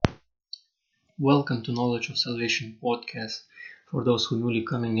Welcome to Knowledge of Salvation podcast. For those who are newly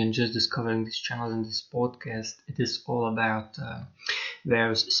coming and just discovering this channel and this podcast, it is all about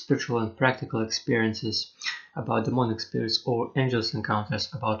various spiritual and practical experiences, about demonic spirits or angels encounters,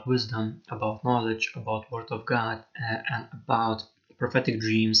 about wisdom, about knowledge, about Word of God, and about prophetic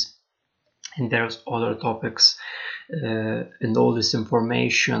dreams and various other topics. And all this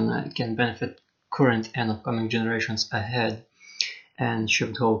information can benefit current and upcoming generations ahead and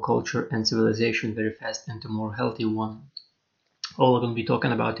shift whole culture and civilization very fast into a more healthy one. All I'm going to be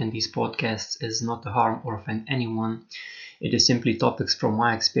talking about in these podcasts is not to harm or offend anyone. It is simply topics from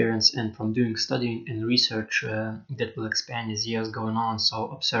my experience and from doing studying and research that will expand as years going on, so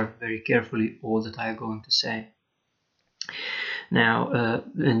observe very carefully all that I am going to say. Now,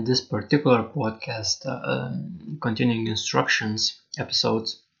 in this particular podcast, continuing instructions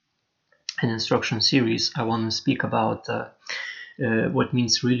episodes and instruction series, I want to speak about what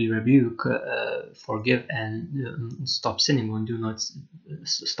means really rebuke, forgive, and stop sinning, or do not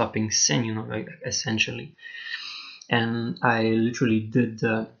stopping sin, like essentially. And I literally did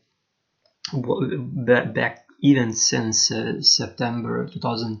back even since September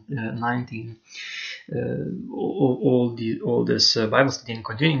 2019. All this Bible study and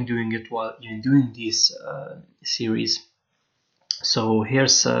continuing doing it while doing this series. So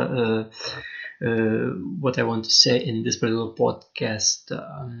here's what I want to say in this particular podcast.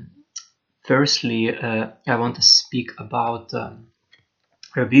 Firstly, I want to speak about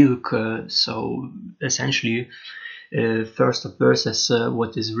rebuke. So essentially, first of verses,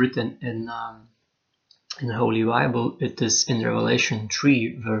 what is written in the Holy Bible. It is in Revelation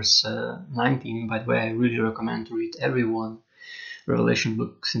 3, verse 19. By the way, I really recommend to read everyone Revelation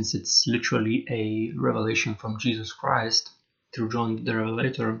book, since it's literally a revelation from Jesus Christ through John the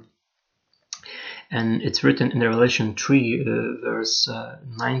Revelator. And it's written in Revelation 3, verse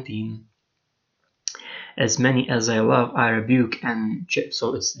 19. As many as I love, I rebuke and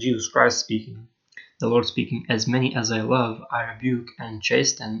so it's Jesus Christ speaking, the Lord speaking. As many as I love, I rebuke and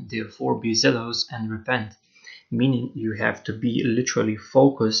chasten. Therefore, be zealous and repent. Meaning, you have to be literally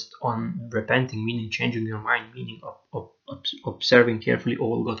focused on repenting, meaning changing your mind, meaning observing carefully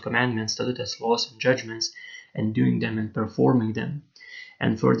all God's commandments, statutes, laws, and judgments, and doing them and performing them.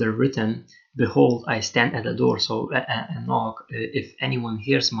 And further written, behold, I stand at the door, so and knock. If anyone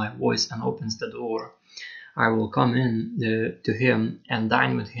hears my voice and opens the door, I will come in to him and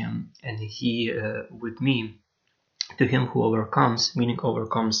dine with him, and he with me. To him who overcomes, meaning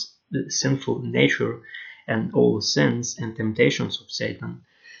overcomes the sinful nature and all sins and temptations of Satan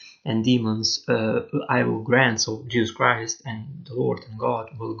and demons, I will grant, so Jesus Christ and the Lord and God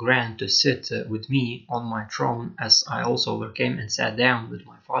will grant to sit with me on my throne, as I also overcame and sat down with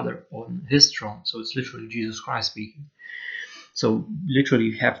my Father on his throne. So it's literally Jesus Christ speaking. So literally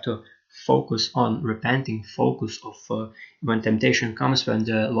you have to focus on repenting, focus of when temptation comes, when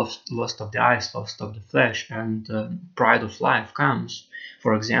the lust of the eyes, lust of the flesh, and pride of life comes.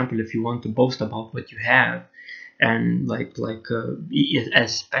 For example, if you want to boast about what you have, and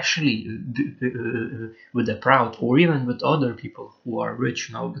especially with the proud, or even with other people who are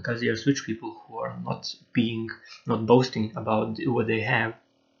rich now, because there's rich people who are not boasting about what they have,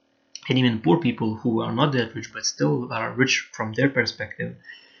 and even poor people who are not that rich but still are rich from their perspective,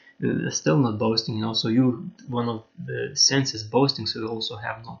 still not boasting. So one of the senses boasting, so you also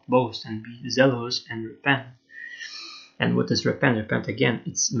have not boast and be zealous and repent. And what is repent? Repent again,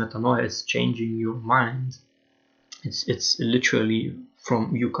 it's metanoia, it's changing your mind. It's literally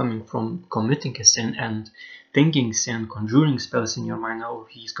from you coming from committing a sin and thinking sin, conjuring spells in your mind. Oh,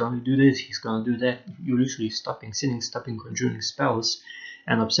 he's going to do this, he's going to do that. You're literally stopping sinning, stopping conjuring spells,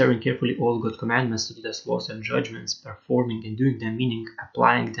 and observing carefully all God's commandments, statutes, laws, and judgments, performing and doing them, meaning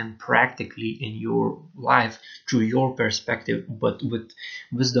applying them practically in your life through your perspective, but with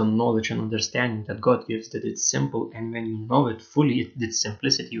wisdom, knowledge, and understanding that God gives, that it's simple, and when you know it fully, its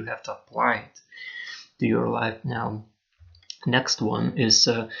simplicity, you have to apply it to your life. Now, next one is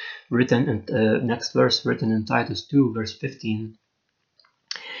written in next verse written in Titus 2, verse 15.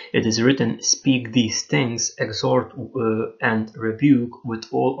 It is written, speak these things, exhort and rebuke with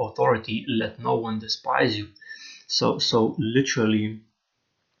all authority, let no one despise you. So literally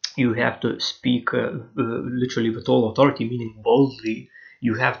you have to speak literally with all authority, meaning boldly.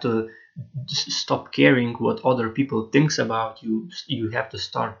 You have to stop caring what other people thinks about you. You have to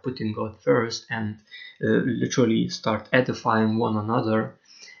start putting God first and literally start edifying one another,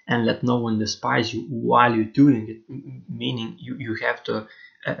 and let no one despise you while you're doing it. Meaning you have to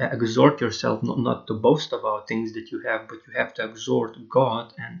exhort yourself not to boast about things that you have, but you have to exhort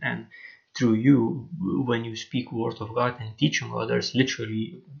God, and through you, when you speak word of God and teaching others,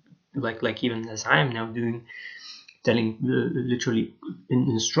 literally like even as I am now doing, telling literally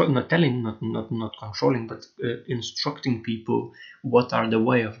not telling, not controlling, but instructing people what are the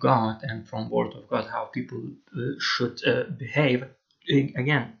way of God, and from word of God how people should behave,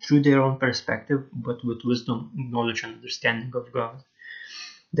 again through their own perspective, but with wisdom, knowledge, and understanding of God.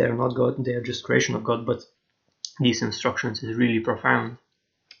 They are not God, they are just creation of God, but these instructions is really profound.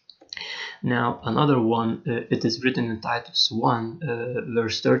 Now another one, it is written in Titus 1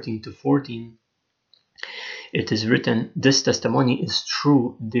 verse 13 to 14. It is written, "This testimony is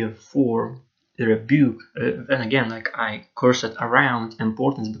true, therefore rebuke." And again, like I curse it around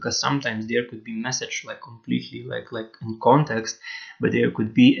importance, because sometimes there could be message like completely like in context, but there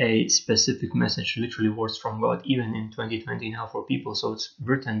could be a specific message, literally words from God, even in 2020 now for people. So it's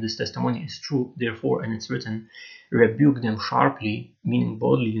written, "This testimony is true, therefore," and it's written, "Rebuke them sharply," meaning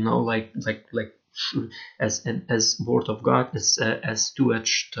boldly, as word of God is as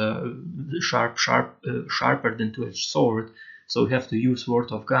two-edged, sharper than two-edged sword. So we have to use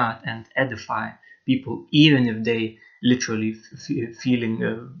word of God and edify people, even if they literally feeling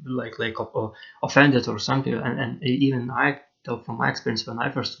offended or something. And even I tell from my experience, when I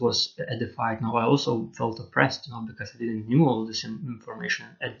first was edified, now I also felt oppressed, because I didn't knew all this information,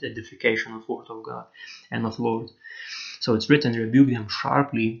 edification of word of God and of Lord. So it's written, "Rebuke them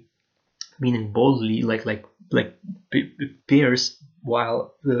sharply," meaning boldly, like Pierce,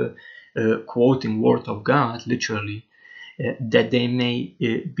 while quoting word of God literally, that they may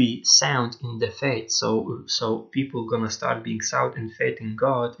be sound in the faith. So people gonna start being sound in faith in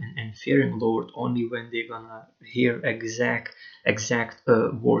God and fearing Lord only when they're gonna hear exact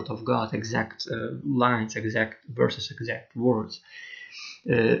word of God, exact lines, exact verses, exact words,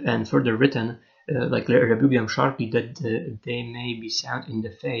 and further written, like rebuke them sharply, that they may be sound in the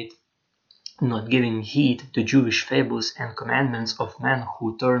faith, not giving heed to Jewish fables and commandments of men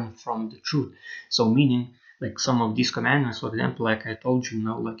who turn from the truth. So meaning, like some of these commandments, for example, like I told you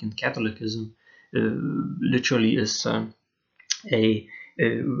now, like in Catholicism, literally is a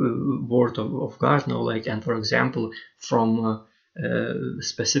word of God now, like, and for example, from a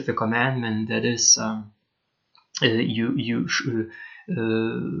specific commandment that is you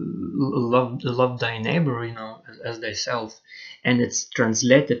love thy neighbor, as thyself, and it's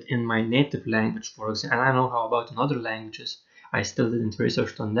translated in my native language, for example. And I don't know how about in other languages. I still didn't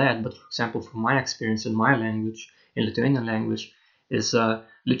research on that, but for example, from my experience in my language, in Lithuanian language, is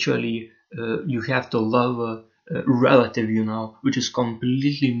literally you have to love a relative, which is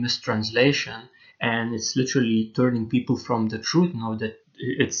completely mistranslation, and it's literally turning people from the truth, that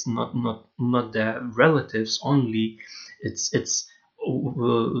it's not the relatives only, it's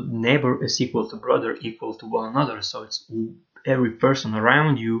neighbor is equal to brother, equal to one another. So it's every person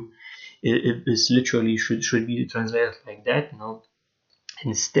around you. It is literally should be translated like that,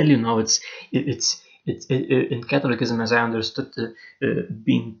 and still, it's in Catholicism, as I understood,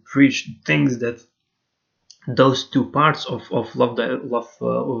 being preached things that those two parts of love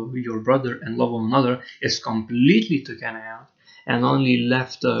your brother and love one another is completely taken out, and only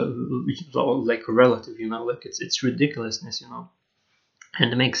left like a relative, like it's ridiculousness,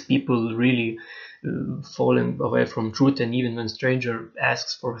 and it makes people really falling away from truth. And even when stranger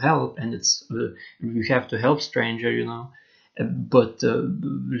asks for help, and it's you have to help stranger, but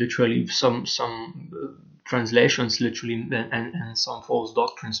literally some translations literally and some false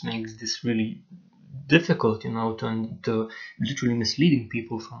doctrines makes this really difficult, to literally misleading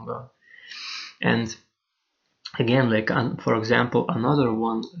people from God. And again, like for example, another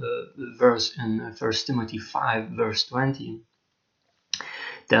one verse in 1 Timothy 5 verse 20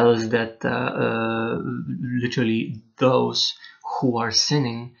 tells that literally those who are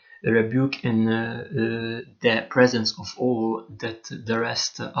sinning rebuke in the presence of all, that the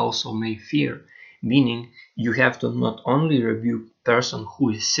rest also may fear. Meaning, you have to not only rebuke person who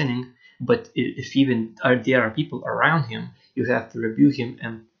is sinning, but if even there are people around him, you have to rebuke him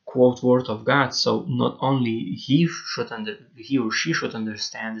and quote word of God. So not only he or she should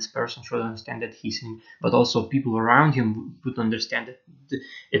understand, this person should understand that he's sinning, but also people around him would understand that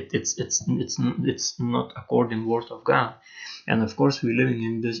it's not according word of God. And of course, we're living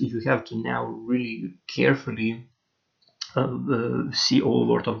in this. You have to now really carefully see all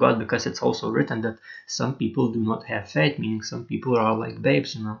word of God, because it's also written that some people do not have faith, meaning some people are like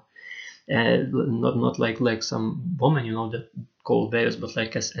babes, not like some women, that call babes, but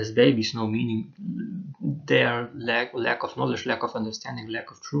like as babies, meaning they are lack of knowledge, lack of understanding,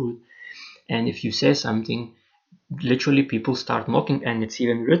 lack of truth. And if you say something, literally people start mocking, and it's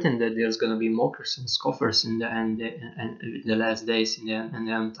even written that there's going to be mockers and scoffers in the end, and the last days, in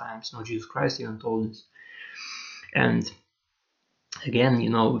the end times. Jesus Christ even told us. And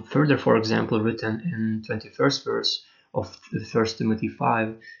Again, further, for example, written in 21st verse of 1 Timothy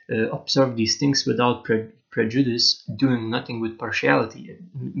 5, observe these things without prejudice, doing nothing with partiality,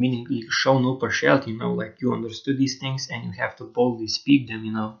 meaning you show no partiality, like you understood these things and you have to boldly speak them,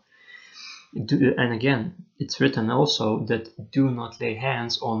 And again, it's written also that do not lay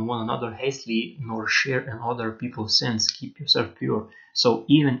hands on one another hastily, nor share in other people's sins. Keep yourself pure. So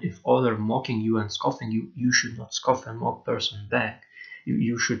even if other mocking you and scoffing you, you should not scoff and mock person back.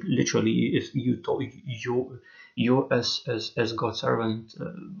 You should literally, if you told you as God's servant,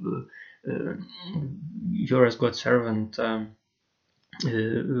 you're as God's servant.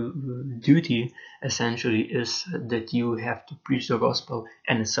 Duty essentially is that you have to preach the gospel,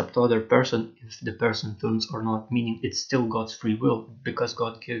 and it's up to other person if the person turns or not, meaning it's still God's free will, because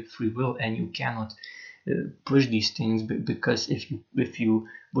God gave free will, and you cannot push these things, because if you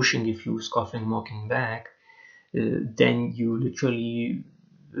pushing, if you scoffing, mocking back, then you literally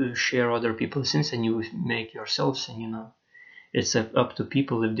share other people's sins, and you make yourself sin. It's up to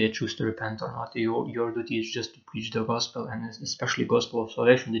people if they choose to repent or not. Your duty is just to preach the gospel, and especially gospel of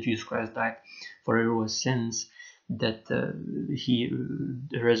salvation, that Jesus Christ died for everyone's sins, that he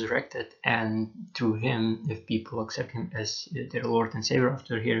resurrected, and through him, if people accept him as their Lord and Savior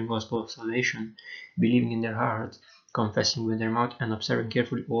after hearing gospel of salvation, believing in their heart, confessing with their mouth, and observing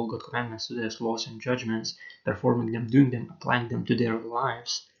carefully all God's commandments, His laws and judgments, performing them, doing them, applying them to their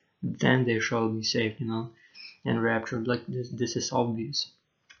lives, then they shall be saved, and raptured. Like this is obvious.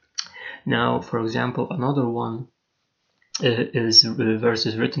 Now, for example, another one is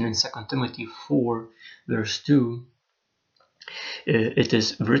verses written in 2 Timothy 4 verse 2. It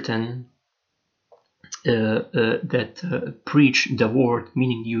is written that preach the word,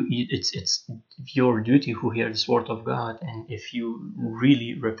 meaning it's your duty who hear this word of God, and if you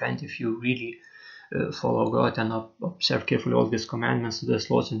really repent, if you really follow God and observe carefully all His commandments, His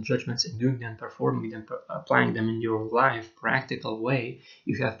laws and judgments, and doing them, performing them, applying them in your life, practical way,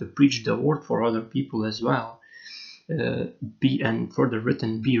 you have to preach the word for other people as well. And further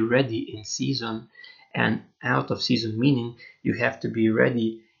written, be ready in season and out of season, meaning you have to be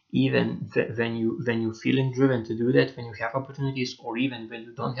ready even when you feeling driven to do that, when you have opportunities, or even when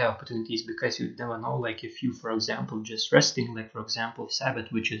you don't have opportunities, because you never know. Like if you, for example, just resting, like for example Sabbath,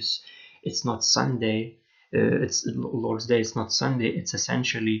 which is, it's not Sunday, it's Lord's Day, it's not Sunday, it's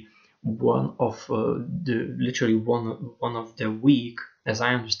essentially one of literally one of the week, as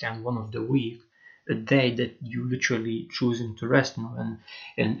I understand, one of the week, a day that you literally choosing to rest. And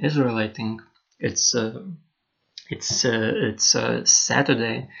in Israel, I think it's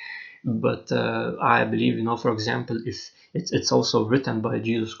Saturday, but I believe, for example, if it's also written by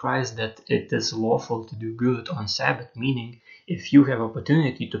Jesus Christ that it is lawful to do good on Sabbath, meaning if you have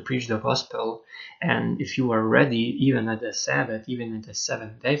opportunity to preach the gospel, and if you are ready, even at the Sabbath, even at the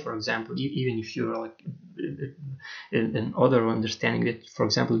seventh day, for example, even if you're like in other understanding that, for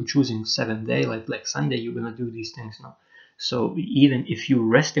example, in choosing seventh day, like Sunday, you're gonna do these things now. So even if you're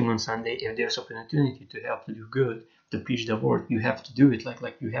resting on Sunday, if there's opportunity to help to do good, to preach the word, you have to do it.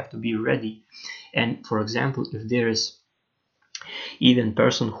 Like you have to be ready. And for example, if there is even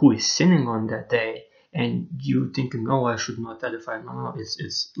person who is sinning on that day, and you thinking, no, I should not edify. No,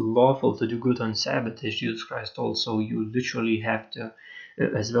 it's lawful to do good on Sabbath, as Jesus Christ told. So you literally have to,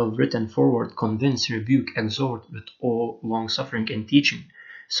 as well written forward, convince, rebuke, exhort with all long suffering and teaching.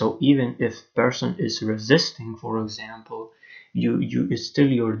 So even if person is resisting, for example, it's still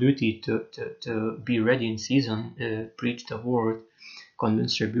your duty to be ready in season, preach the word,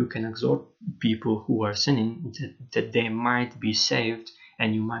 convince, rebuke, and exhort people who are sinning, that they might be saved,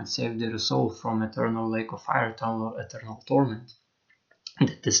 and you might save their soul from eternal lake of fire, eternal torment.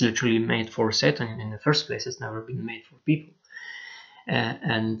 That is literally made for Satan in the first place. It's never been made for people.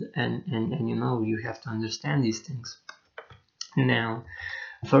 And you have to understand these things. Now,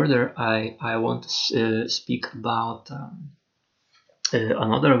 further, I want to speak about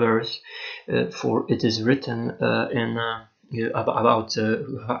another verse, for it is written in about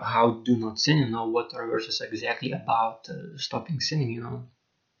how do not sin. What are verses exactly about stopping sinning,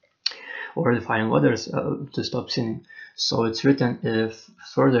 or defying others to stop sinning. So it's written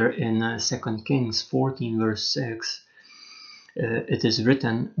further in 2 Kings 14 verse 6. It is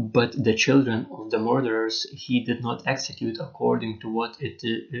written, but the children of the murderers he did not execute according to what it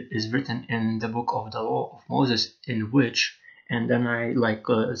is written in the book of the law of Moses, in which, and then I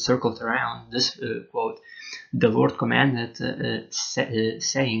circled around this quote, the Lord commanded,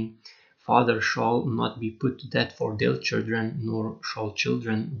 saying, father shall not be put to death for their children, nor shall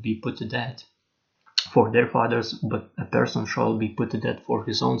children be put to death for their fathers, but a person shall be put to death for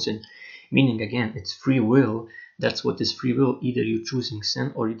his own sin. Meaning, again, it's free will That's what is free will. Either you're choosing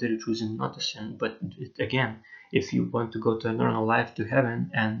sin or either you're choosing not to sin. But again, if you want to go to eternal life, to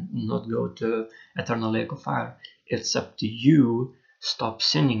heaven, and not go to eternal lake of fire, it's up to you. Stop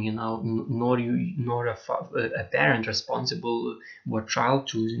sinning, nor a parent responsible what child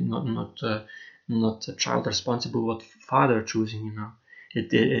choosing, not a child responsible what father choosing,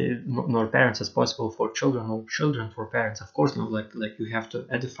 nor parents responsible for children, or children for parents. Of course, like you have to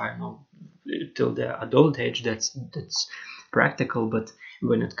edify, till the adult age. That's practical. But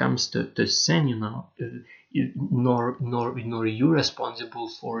when it comes to sin, nor you responsible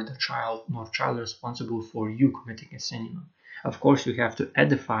for the child, nor child responsible for you committing a sin. Of course, you have to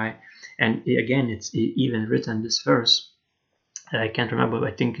edify, and again, it's even written this verse. I can't remember.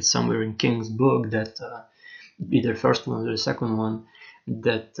 I think it's somewhere in King's book, that either first one or the second one,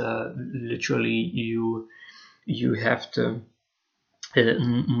 that literally you have to.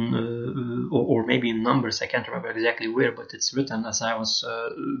 Or maybe in Numbers, I can't remember exactly where, but it's written as I was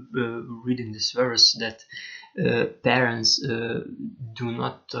reading this verse, that parents do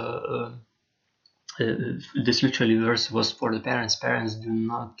not. This literally verse was for the parents. Parents do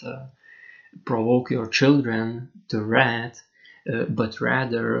not provoke your children to wrath, but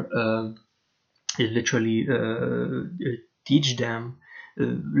rather literally teach them.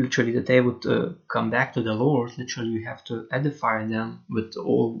 Literally, that they would come back to the Lord. Literally, you have to edify them with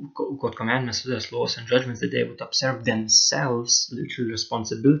all God commandments, laws, and judgments, that they would observe themselves. Literally,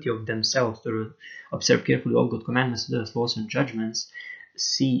 responsibility of themselves to observe carefully all God commandments, laws, and judgments.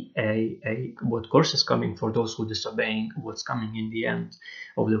 See what course is coming for those who disobeying, what's coming in the end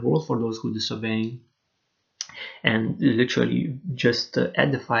of the world for those who disobeying, and literally just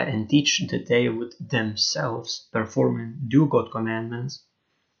edify and teach that they would themselves perform and do God commandments.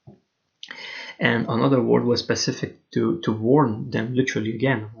 And another word was specific to warn them, literally,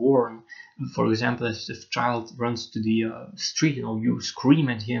 again, warn. For example, if a child runs to the street, you scream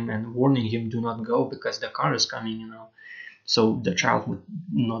at him and warning him, do not go because the car is coming, so the child would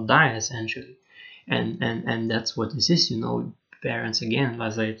not die, essentially. And that's what this is. Parents, again,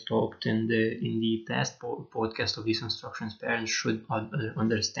 as I talked in the past podcast of these instructions, parents should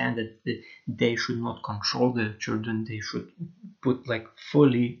understand that they should not control their children. They should put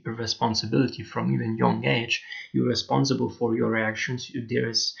fully responsibility from even young age. You're responsible for your actions. There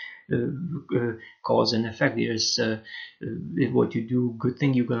is cause and effect. There is what you do, good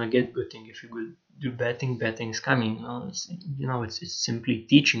thing, you're gonna get good thing. If you do bad thing is coming. It's simply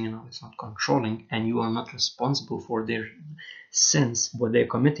teaching. It's not controlling, and you are not responsible for their sins, what they're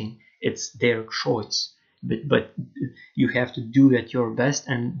committing. It's their choice. But you have to do at your best,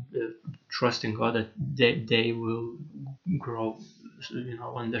 and trust in God that they will grow,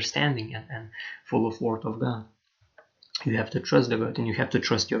 understanding and full of word of God. You have to trust the God, and you have to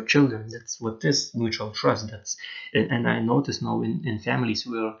trust your children. That's what this mutual trust. And I notice now in families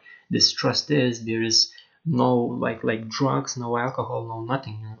where this trust is, there is no like drugs, no alcohol, no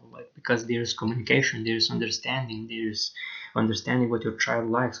nothing. Because there is communication, there is understanding, there is understanding what your child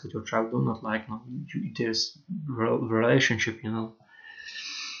likes, what your child do not like. There's relationship.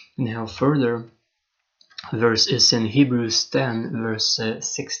 Now further verse is in Hebrews 10, verse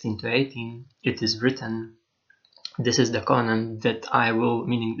 16 to 18. It is written, "This is the covenant that I will,"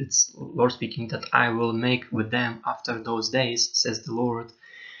 meaning it's Lord speaking, "that I will make with them after those days, says the Lord.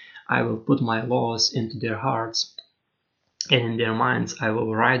 I will put my laws into their hearts, and in their minds I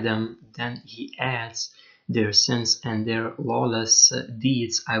will write them." Then he adds, "Their sins and their lawless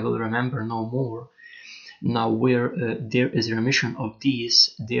deeds I will remember no more. Now where there is remission of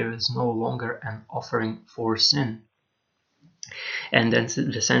these, there is no longer an offering for sin." And that's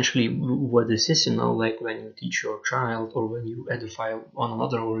essentially what this is, like when you teach your child, or when you edify one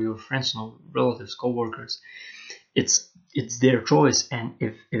another, or your friends, relatives, co-workers, it's their choice. And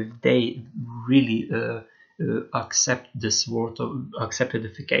if they really accept this word of accept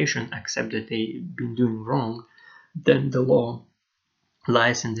edification, accept that they've been doing wrong, then the law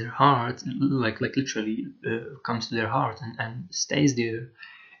lies in their heart, like literally comes to their heart and stays there.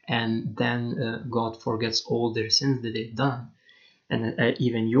 And then God forgets all their sins that they've done, and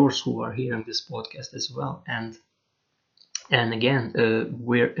even yours who are hearing this podcast as well. And again,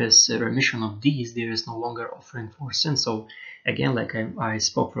 where is a remission of these, there is no longer offering for sin. So again, like I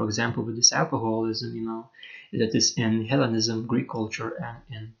spoke, for example, with this alcoholism, that is in Hellenism, Greek culture, and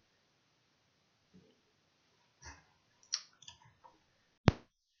in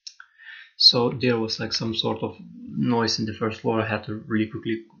so there was some sort of noise in the first floor. I had to really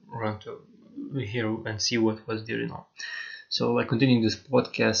quickly run to here and see what was there. So continuing this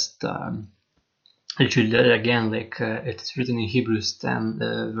podcast, literally again, it's written in Hebrews 10,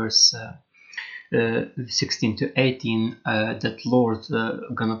 verse 16 to 18, that Lord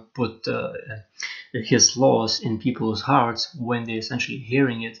gonna put his laws in people's hearts when they essentially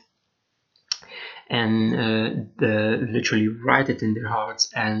hearing it, and literally write it in their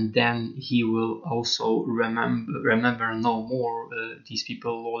hearts, and then he will also remember no more these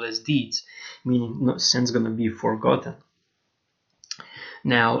people lawless deeds, meaning no sin's gonna be forgotten.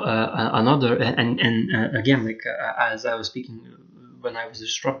 Now another, and again, like as I was speaking when I was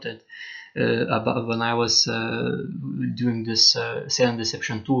disrupted about when I was doing this Satan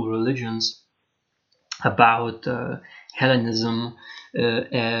deception tool religions about Hellenism,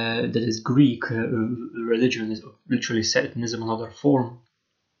 that is Greek religion, is literally Satanism another form,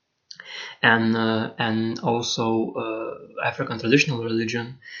 and also African traditional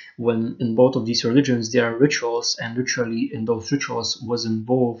religion. When in both of these religions there are rituals, and literally in those rituals was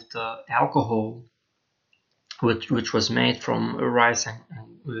involved alcohol, which was made from rice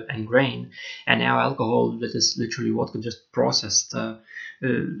and grain, and now alcohol that is literally what could just processed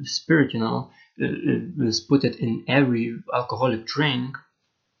spirit, is put it in every alcoholic drink,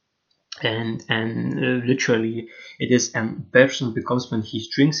 and literally it is, and person becomes when he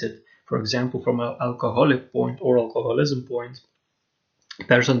drinks it, for example, from an alcoholic point or alcoholism point,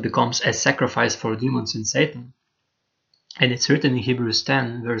 person becomes a sacrifice for demons and Satan. And it's written in Hebrews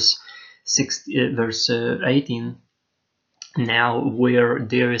 10 verse 18, now where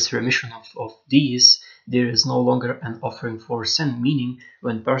there is remission of these, there is no longer an offering for sin, meaning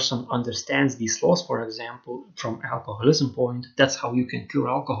when person understands these laws, for example, from alcoholism point, that's how you can cure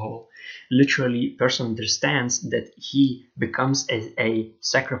alcohol. Literally, person understands that he becomes a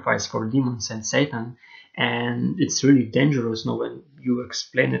sacrifice for demons and Satan, and it's really dangerous now when you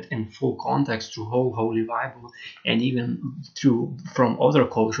explain it in full context through whole Holy Bible, and even through from other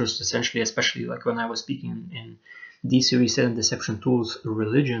cultures, essentially, especially like when I was speaking in these series Satan deception tools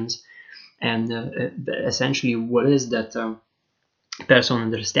religions, and essentially what is that person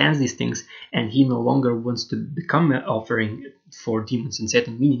understands these things, and he no longer wants to become an offering for demons and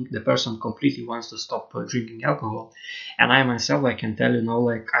Satan, meaning the person completely wants to stop drinking alcohol. And I myself, I can tell,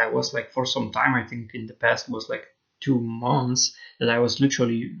 like I was like for some time, I think in the past was like 2 months, that I was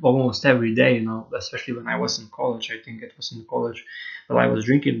literally almost every day, especially when I was in college. I think it was in college that I was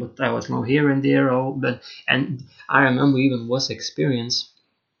drinking, but I was now here and there. And I remember even was experience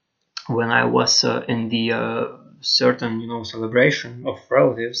when I was in the certain celebration of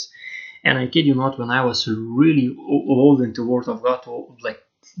relatives, and I kid you not, when I was really old into Word of God, like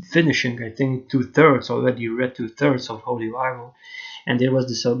finishing, I think 2/3 already read 2/3 of Holy Bible, and there was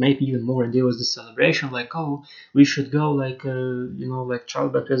this maybe even more, and there was this celebration like, oh, we should go like like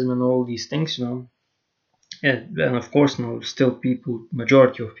child baptism and all these things, and of course still people,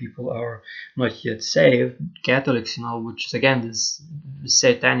 majority of people are not yet saved, Catholics, which is again this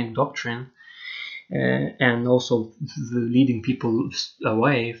satanic doctrine, and also leading people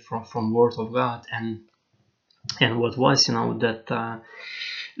away from Word of God, and what was that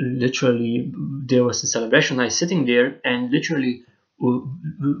literally there was a celebration. I sitting there, and literally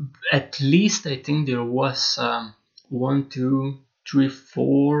at least I think there was 1, 2, 3,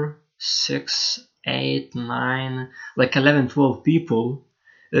 4, 6, 8, 9, like 11, 12 people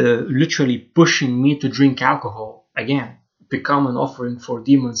literally pushing me to drink alcohol again, become an offering for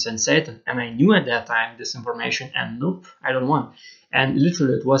demons and Satan. And I knew at that time this information, and nope, I don't want. And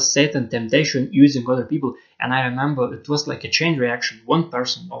literally it was Satan temptation using other people. And I remember it was like a chain reaction. One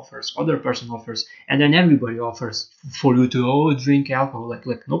person offers, other person offers, and then everybody offers for you to drink alcohol. Like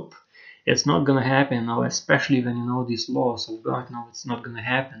nope, it's not gonna happen now, especially when you know these laws of God. Now it's not gonna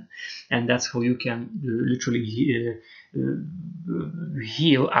happen, and that's how you can literally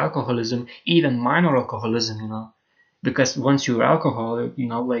heal alcoholism, even minor alcoholism. Because once you're alcoholic,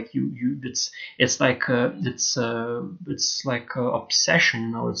 like you it's like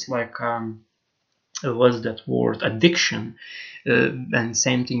obsession. It's like what's that word, addiction. And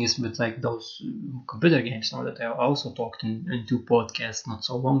same thing is with like those computer games that I also talked in 2 podcasts not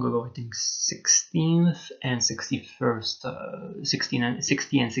so long ago. I think 16th and 61st 16 and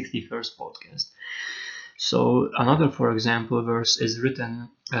 60 and 61st podcast. So another, for example, verse is written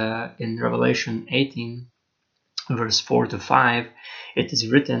in Revelation 18 verse 4 to 5. It is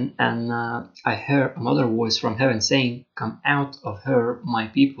written, and I heard another voice from heaven saying, come out of her, my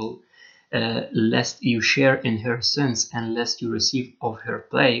people, lest you share in her sins, and lest you receive of her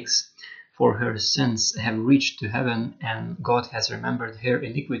plagues, for her sins have reached to heaven, and God has remembered her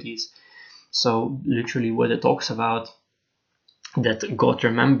iniquities. So literally what it talks about, that God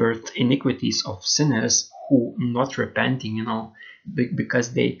remembered iniquities of sinners who not repenting,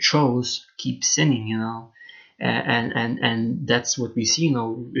 because they chose keep sinning, and that's what we see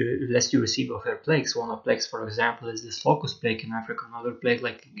now. Lest you receive of her plagues. One of plagues, for example, is this locust plague in Africa. Another plague,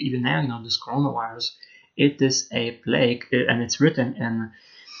 like even now, this coronavirus, it is a plague, and it's written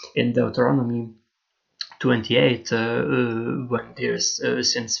in Deuteronomy 28, when there's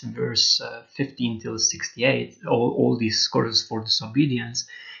since verse 15 till 68, all these curses for disobedience,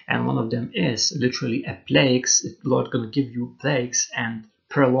 and one of them is literally a plagues. Lord gonna give you plagues and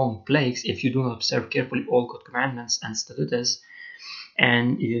prolonged plagues if you do not observe carefully all God's commandments and statutes,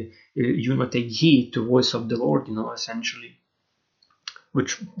 and you not take heed to the voice of the Lord, essentially.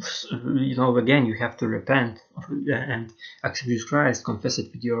 Which, again, you have to repent and accept Jesus Christ, confess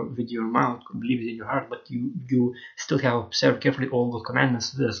it with your mouth, believe it in your heart, but you still have observed carefully all the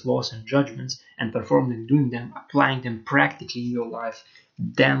commandments, the laws and judgments, and perform them, doing them, applying them practically in your life.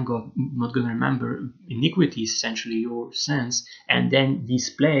 Then God not gonna remember iniquities, essentially your sins, and then these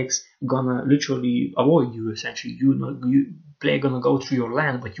plagues gonna literally avoid you. Essentially, plague gonna go through your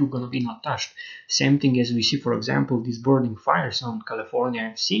land, but you're gonna be not touched. Same thing as we see, for example, these burning fires in California.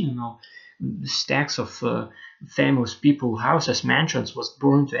 I've seen, stacks of famous people, houses, mansions was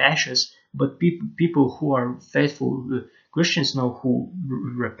burned to ashes. But people who are faithful Christians now, who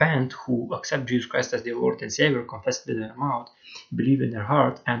repent, who accept Jesus Christ as their Lord and Savior, confess with their mouth, believe in their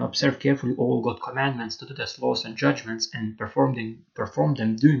heart, and observe carefully all God's commandments, statutes, laws, and judgments, and perform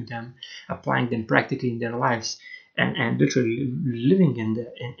them, doing them, applying them practically in their lives, and literally living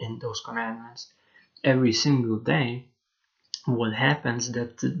in those commandments every single day. What happens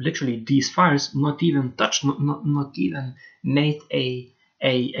that literally these fires not even touched, not even made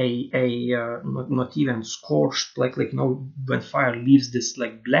not even scorched, like when fire leaves this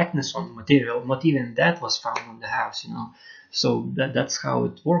like blackness on material, not even that was found on the house. So that's how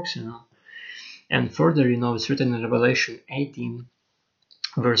it works. And further, it's written in Revelation 18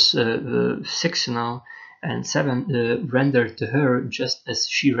 verse 6 and 7, render to her just as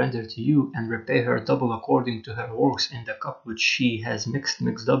she rendered to you, and repay her double according to her works in the cup which she has mixed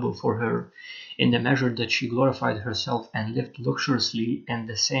double for her. In the measure that she glorified herself and lived luxuriously, in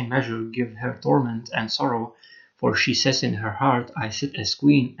the same measure give her torment and sorrow. For she says in her heart, I sit as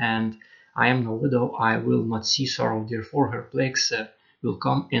queen, and I am no widow, I will not see sorrow. Therefore her plagues will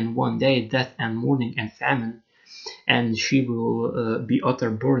come in one day, death and mourning and famine, and she will be utter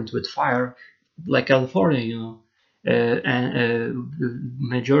burnt with fire, like California, and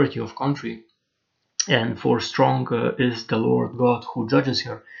majority of country. And for strong is the Lord God who judges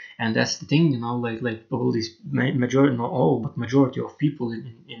her. And that's the thing, like all these majority, not all, but majority of people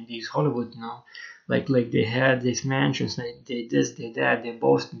in these Hollywood, like they had these mansions, they this, they that, they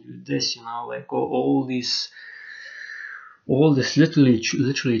boasted this, like all this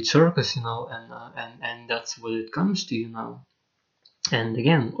literally circus, and that's what it comes to, And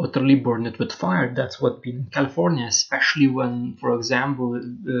again, utterly burned with fire. That's what been in California, especially when, for example,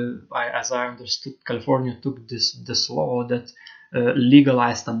 as I understood, California took this law that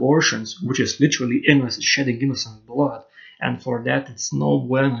legalized abortions, which is literally shedding innocent blood. And for that, it's no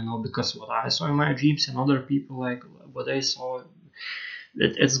bueno, because what I saw in my dreams and other people, like what they saw,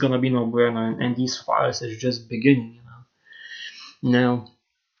 it's gonna be no bueno. And these fires is just beginning, Now,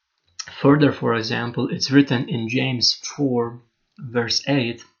 further, for example, it's written in James 4, verse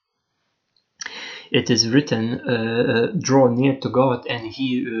 8, it is written, draw near to God and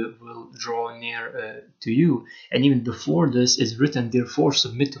he will draw near to you. And even before this is written, therefore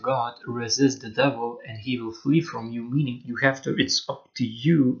submit to God, resist the devil and he will flee from you. Meaning it's up to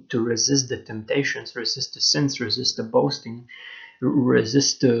you to resist the temptations, resist the sins, resist the boasting,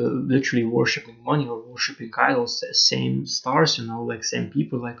 resist literally worshiping money or worshiping idols. Same stars, like same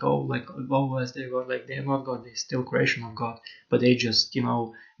people, like as they God, like they're not God, they're still creation of God, but they just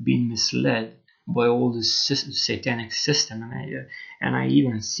being misled by all this satanic system. And I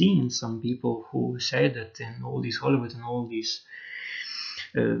even seen some people who say that in all these Hollywood and all these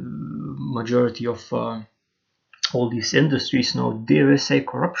majority of all these industries, there is a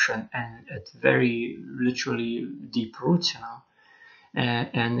corruption and at very literally deep roots,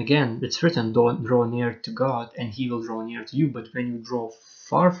 and again, it's written, don't draw near to God and he will draw near to you. But when you draw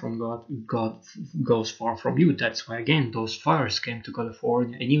far from God, God goes far from you. That's why, again, those fires came to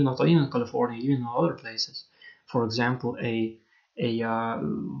California, and even not even California, even in other places. For example,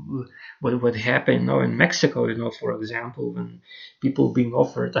 what happened now in Mexico, for example, when people being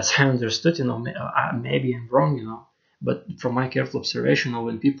offered, as I understood, maybe I'm wrong, but from my careful observation,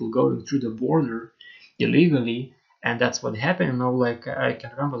 when people going through the border illegally, and that's what happened. Like I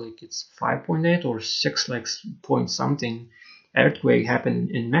can remember, like it's 5.8 or 6, like point something earthquake happened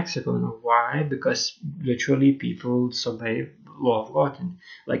in Mexico. Why? Because literally people disobey law of God,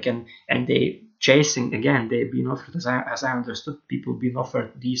 and chasing. Again, they've been offered, as I understood, people being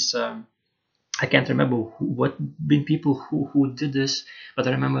offered these. I can't remember what been people who did this, but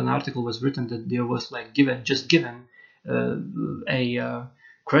I remember an article was written that there was like given a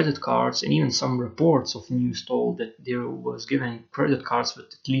credit cards, and even some reports of news told that there was given credit cards with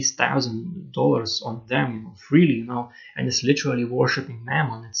at least $1,000 on them, freely, and it's literally worshiping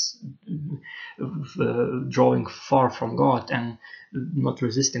mammon. It's drawing far from God and not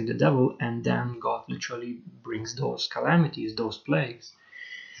resisting the devil, and then God literally brings those calamities, those plagues.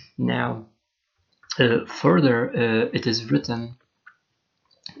 Now, further, it is written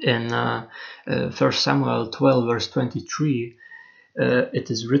in 1 Samuel 12 verse 23, it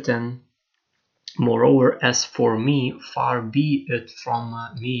is written, "Moreover, as for me, far be it from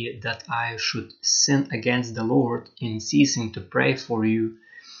me that I should sin against the Lord in ceasing to pray for you,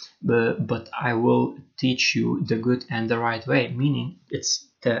 but I will teach you the good and the right way." Meaning, it's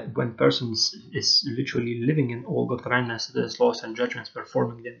that when person is literally living in all God kindness, His laws and judgments,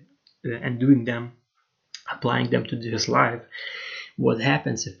 performing them and doing them, applying them to his life, what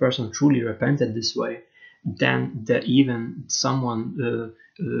happens if person truly repented this way, then even someone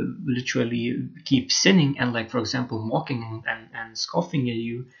literally keeps sinning and, like, for example, mocking and scoffing at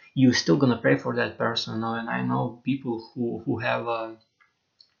you, you're still gonna pray for that person. And I know people who have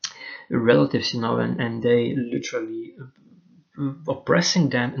relatives, and they literally oppressing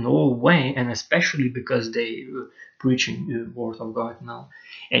them in all way, and especially because they preaching the word of God now,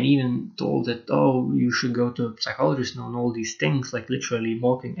 and even told that, oh, you should go to a psychologist now, and all these things, like literally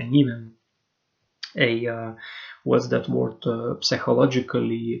mocking, and even a what's that word,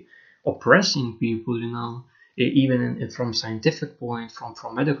 psychologically oppressing people, even from scientific point,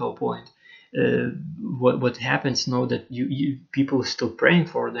 from medical point. What happens now that you people still praying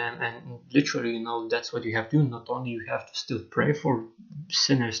for them, and literally, that's what you have to do. Not only you have to still pray for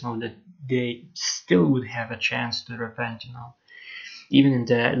sinners, that they still would have a chance to repent, even in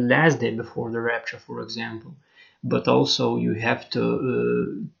the last day before the rapture, for example. But also you have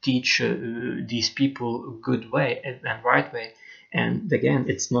to teach these people a good way and right way. And again,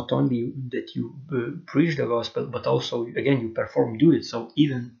 it's not only that you preach the gospel, but also, again, you do it. So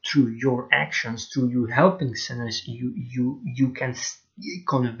even through your actions, through you helping sinners, you can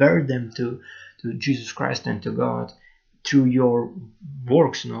convert them to Jesus Christ and to God through your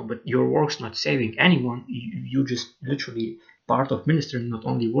works, but your works not saving anyone. You just literally part of ministering, not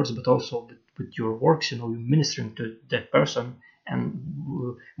only words, but also with your works, you're ministering to that person,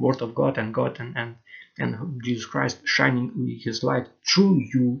 and word of God and and Jesus Christ shining his light through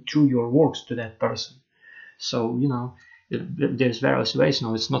you, through your works, to that person. So, there's various ways.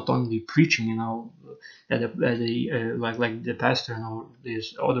 It's not only preaching, like the pastor.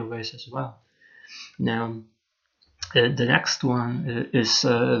 There's other ways as well. Now, the next one is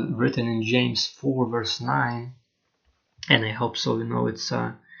written in James 4 verse 9, and I hope so.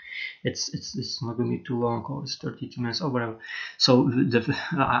 It's not going to be too long, or it's 32 minutes or whatever. So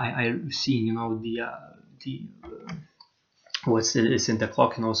I seen the what's is in the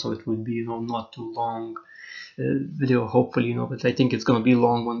clock, so it would be not too long video, hopefully, but I think it's going to be a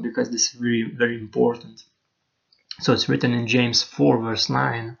long one because this is very, very important. So it's written in James 4 verse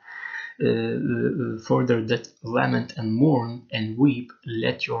 9, further, that lament and mourn and weep,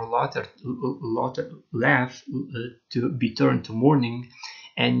 let your laugh to be turned to mourning,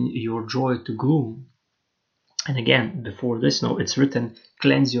 and your joy to gloom. And again, before this, it's written,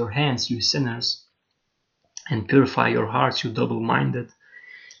 cleanse your hands, you sinners, and purify your hearts, you double-minded.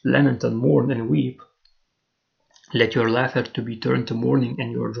 Lament and mourn and weep, let your laughter to be turned to mourning,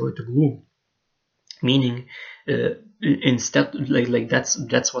 and your joy to gloom. Meaning, instead, like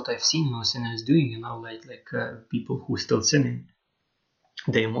that's what I've seen sinners doing, people who still sinning,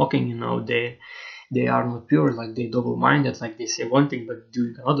 they mocking, they are not pure, like they double-minded, like they say one thing but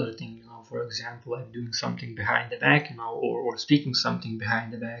doing another thing, for example, like doing something behind the back, or speaking something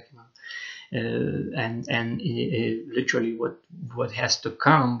behind the back, and literally what has to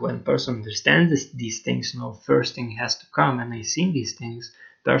come when person understands these things, first thing has to come, and they see these things,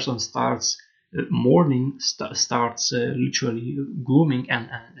 person starts mourning, starts literally glooming and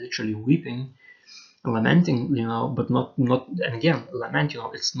literally weeping, lamenting, but not, and again, lament,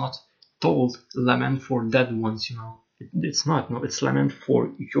 it's not told lament for dead ones, it's not, it's lament for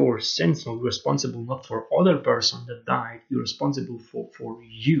your sins, you're responsible not for other person that died, you're responsible for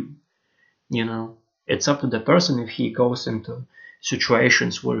you, it's up to the person if he goes into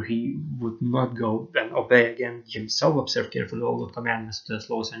situations where he would not go and obey, again, himself, observe carefully all the commandments, the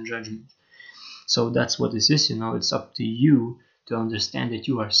laws and judgments. So that's what this is, it's up to you to understand that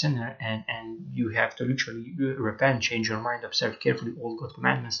you are a sinner, and you have to literally repent, change your mind, observe carefully all God's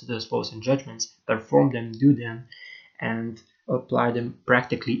commandments, to those laws and judgments, perform them, do them, and apply them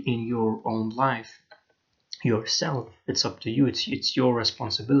practically in your own life yourself. It's up to you. It's your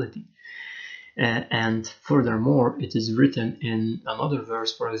responsibility. And furthermore, it is written in another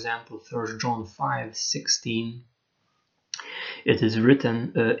verse, for example, 1 John 5:16. It is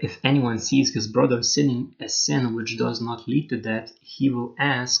written, if anyone sees his brother sinning a sin which does not lead to death, he will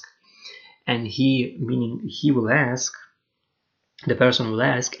ask, and he, meaning he will ask, the person will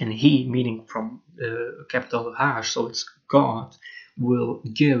ask, and he, meaning from capital H, so it's God, will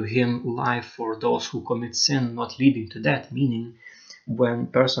give him life for those who commit sin not leading to death. Meaning, when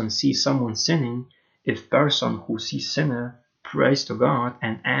person sees someone sinning, if person who sees sinner prays to God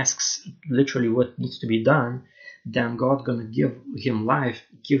and asks literally what needs to be done, then God gonna give him life,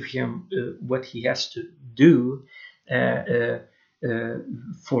 give him what he has to do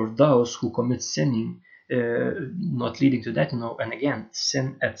for those who commit sinning, not leading to that. And again,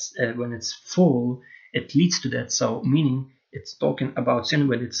 sin when it's full, it leads to that. So meaning it's talking about sin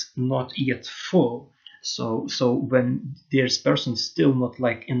when it's not yet full. So when there's person still not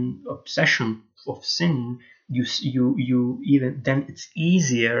like in obsession of sinning, you even then it's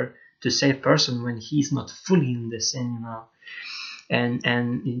easier to save person when he's not fully in the sin,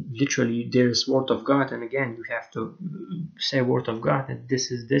 and literally there's word of God, and again you have to say word of God, and this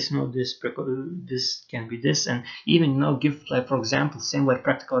is this, this can be this, and even give, like, for example, same like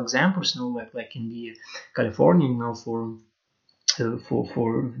practical examples, like in the California,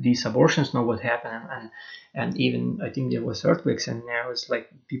 for these abortions, what happened, and even I think there was earthquakes, and now it's like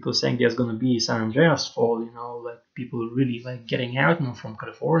people saying there's gonna be San Andreas fall, like people really like getting out from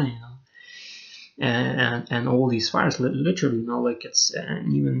California, and all these fires, literally, like it's,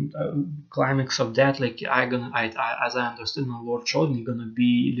 and even climax of that, like as I understood, Lord showed me, gonna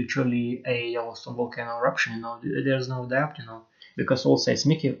be literally a Yellowstone volcano eruption, there's no doubt, because all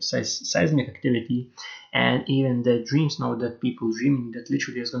seismic activity, and even the dreams now that people dreaming that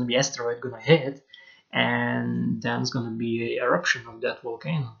literally there's gonna be asteroid gonna hit, and then it's gonna be a eruption of that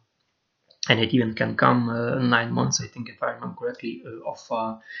volcano. And it even can come 9 months, I think, if I remember correctly,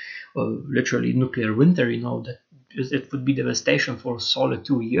 of literally nuclear winter, that it would be devastation for a solid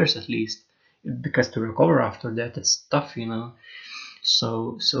 2 years at least, because to recover after that, it's tough,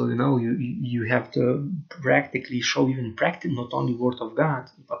 So you have to practically show, even practice, not only word of God,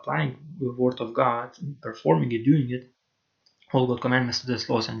 applying the word of God, performing it, doing it, all God commandments, to these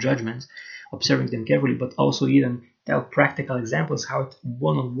laws and judgments, observing them carefully, but also even tell practical examples how it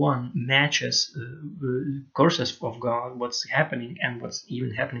one-on-one matches courses of God, what's happening and what's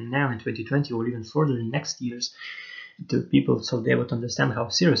even happening now in 2020 or even further in next years, to people, so they would understand how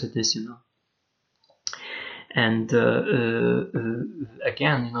serious it is, And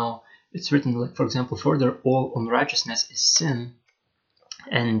again, it's written, like, for example, further, all unrighteousness is sin,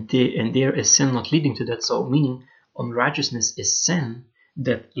 and there is sin not leading to that. So meaning unrighteousness is sin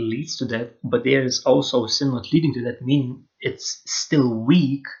that leads to that, but there is also sin not leading to that, meaning it's still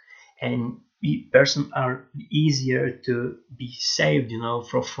weak, and person are easier to be saved,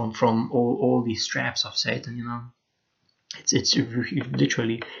 from all these traps of Satan, It's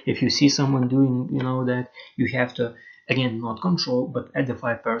literally, if you see someone doing, that, you have to, again, not control, but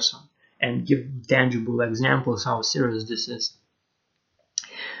edify person and give tangible examples how serious this is.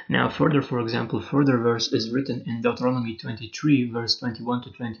 Now, further, for example, further verse is written in Deuteronomy 23, verse 21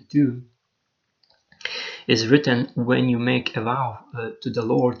 to 22. Is written, when you make a vow to the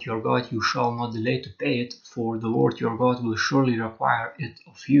Lord your God, you shall not delay to pay it, for the Lord your God will surely require it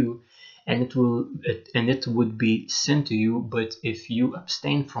of you, and it would be sin to you. But if you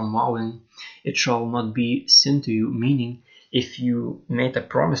abstain from vowing, it shall not be sin to you. Meaning, if you made a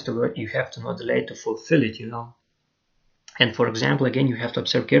promise to God, you have to not delay to fulfill it, And for example, again, you have to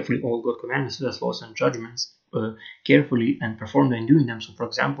observe carefully all God commandments, as laws and judgments, carefully, and perform them in doing them. So, for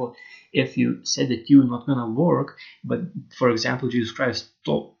example, if you said that you're not gonna work, but for example, Jesus Christ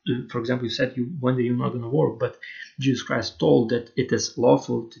told, for example, you said one day you're not gonna work, but Jesus Christ told that it is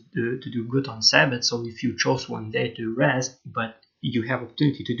lawful to do good on Sabbath. So if you chose one day to rest, but you have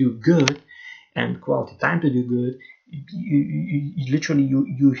opportunity to do good and quality time to do good, you literally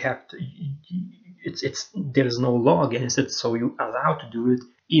you have to. There is no law against it, so you allowed to do it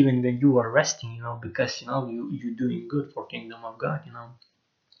even when you are resting, because you're doing good for kingdom of God,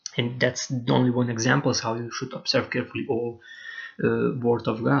 and that's only one example is how you should observe carefully all word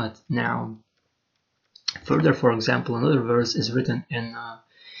of God. Now, further, for example, another verse is written in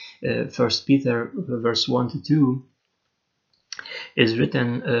 1 Peter verse 1 to 2. is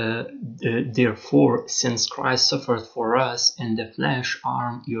written, therefore, since Christ suffered for us in the flesh,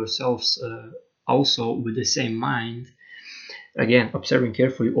 arm yourselves also with the same mind. Again, observing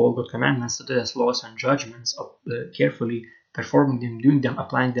carefully all God's commandments, statutes, laws, and judgments, carefully performing them, doing them,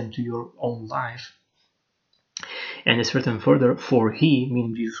 applying them to your own life. And it's written further, for he,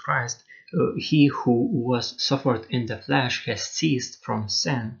 meaning Jesus Christ, he who was suffered in the flesh has ceased from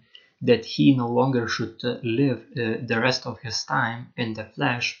sin, that he no longer should live the rest of his time in the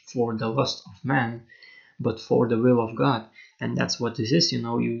flesh for the lust of man, but for the will of God. And that's what this is,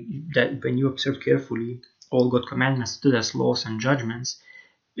 that when you observe carefully all God's commandments, statutes, laws, and judgments,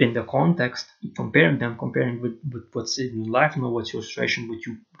 in the context, comparing with what's in your life, what's your situation, what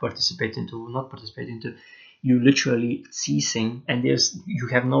you participate into, not participate into, you literally ceasing, and you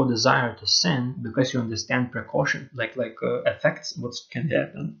have no desire to sin because you understand precaution, like effects, what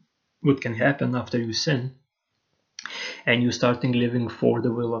can happen after you sin, and you starting living for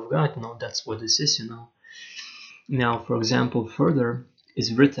the will of God. That's what this is. Now, for example, further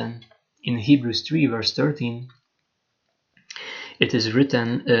is written in Hebrews 3 verse 13. It is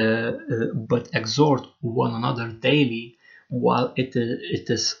written, but exhort one another daily while it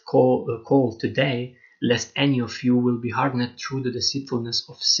is called today, lest any of you will be hardened through the deceitfulness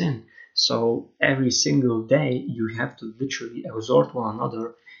of sin. So every single day you have to literally exhort one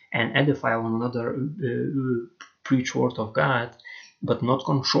another and edify one another, preach word of God, but not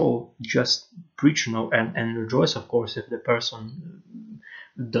control, just preach, and rejoice, of course, if the person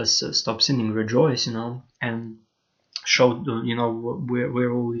does stop sinning, rejoice, and show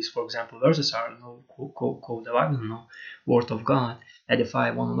where all these, for example, verses are, called the Bible, word of God,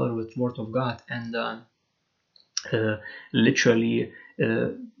 edify one another with word of God, and literally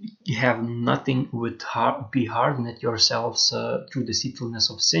have nothing with be hardened yourselves through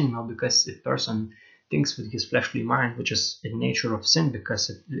deceitfulness of sin, because the person thinks with his fleshly mind, which is in nature of sin, because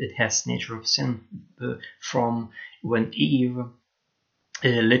it has nature of sin from when Eve.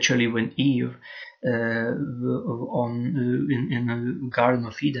 Literally, when Eve in the Garden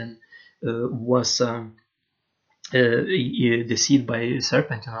of Eden was deceived by a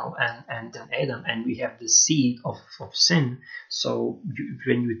serpent, and then Adam, and we have the seed of sin. So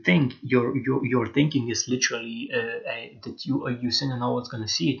when you think, your thinking is literally that you sin and no one's gonna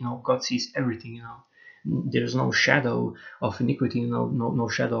see it. No, God sees everything. There's no shadow of iniquity, no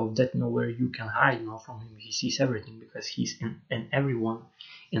shadow of death, nowhere you can hide from him. He sees everything because he's in everyone,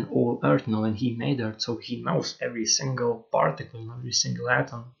 in all earth, and he made earth, so he knows every single particle, every single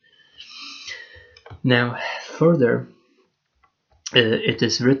atom. Now, further, it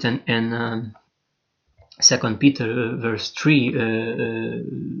is written in 2 Peter verse 3,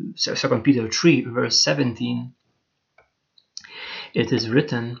 2 Peter 3 verse 17. It is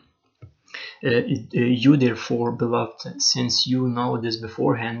written, you therefore, beloved, since you know this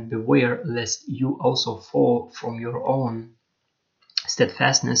beforehand, beware lest you also fall from your own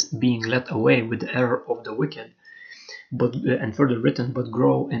steadfastness, being led away with the error of the wicked. And further written, but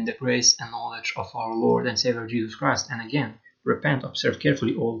grow in the grace and knowledge of our Lord and Savior Jesus Christ. And again, repent, observe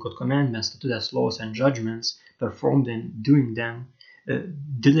carefully all God's commandments, statutes, laws, and judgments, perform them, doing them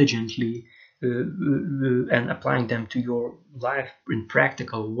diligently, and applying them to your life in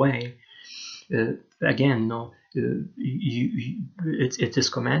practical way. Again, it is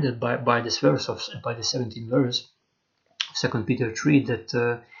commanded by this verse by the 17th verse, 2 Peter 3,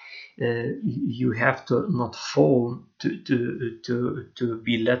 that you have to not fall to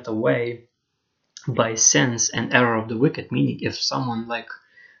be led away by sins and error of the wicked. Meaning, if someone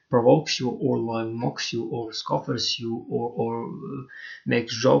provokes you, or mocks you, or scoffers you, or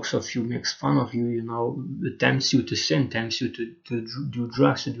makes jokes of you, makes fun of you, tempts you to sin, tempts you to do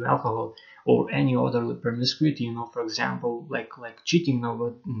drugs, to do alcohol, or any other promiscuity, for example, like cheating.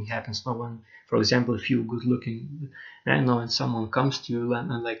 What happens when, for example, if you're good looking, and someone comes to you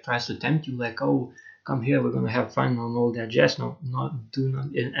and tries to tempt you, oh, come here, we're gonna have fun, and all that jazz. Do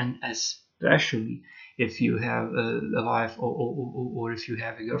not, and especially if you have a wife, or if you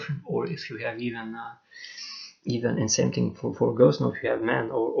have a girlfriend, or if you have even in same thing for girls, if you have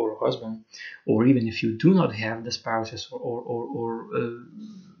man or husband, or even if you do not have the spouses or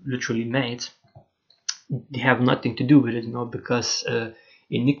literally mates, they have nothing to do with it, because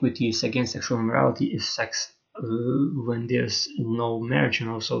iniquity is against sexual immorality is sex when there's no marriage,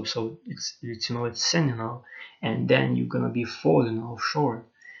 so it's sin, and then you're gonna be falling short,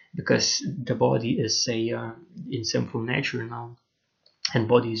 because the body is in sinful nature and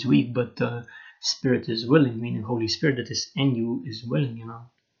body is weak, but spirit is willing, meaning Holy Spirit that is in you is willing.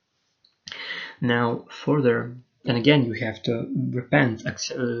 Now, further, And again, you have to repent,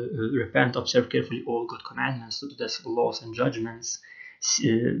 observe carefully all God's commandments, to the laws and judgments,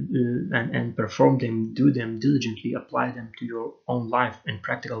 and perform them, do them diligently, apply them to your own life in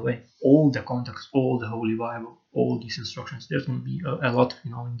practical way. All the context, all the Holy Bible, all these instructions. There's going to be a lot,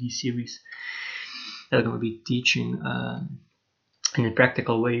 in this series that I'm going to be teaching in a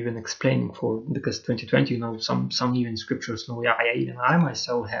practical way, even explaining for, because 2020, some even scriptures, I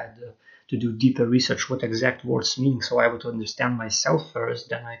myself had to do deeper research what exact words mean, so I would understand myself first,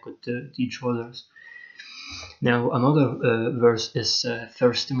 then I could teach others. Now another verse is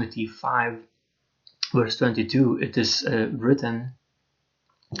 1 Timothy 5 verse 22. It is written,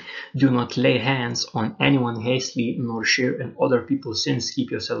 "Do not lay hands on anyone hastily, nor share in other people's sins.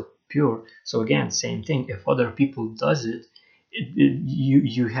 Keep yourself pure." So again, same thing. If other people does it,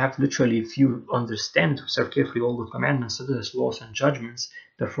 you have literally, if you understand, observe carefully all the commandments, statutes, laws, and judgments,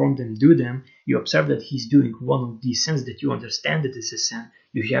 perform them, do them, you observe that he's doing one of these sins that you understand that is a sin,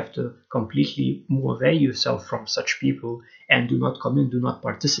 you have to completely move away yourself from such people and do not come in, do not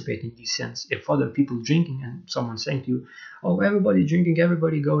participate in these sins. If other people drinking and someone saying to you, "Oh, everybody drinking,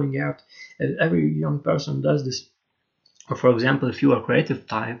 everybody going out, every young person does this," or for example, if you are creative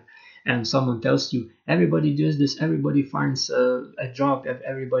type and someone tells you everybody does this, everybody finds a job,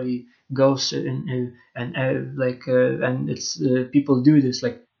 everybody goes and it's people do this,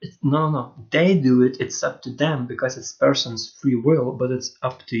 like, no, they do it, it's up to them because it's person's free will, but it's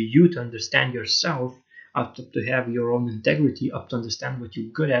up to you to understand yourself, up to have your own integrity, up to understand what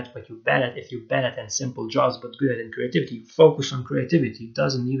you're good at, what you're bad at. If you're bad at simple jobs but good at in creativity, focus on creativity. It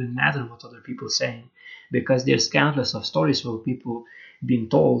doesn't even matter what other people are saying, because there's countless of stories where people being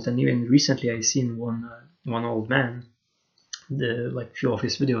told, and even recently I seen one old man, like few of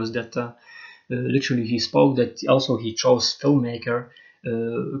his videos, that literally he spoke that also he chose filmmaker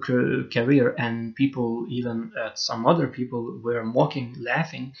career, and people, even some other people, were mocking,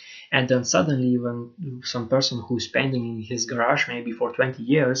 laughing, and then suddenly when some person who's painting in his garage maybe for 20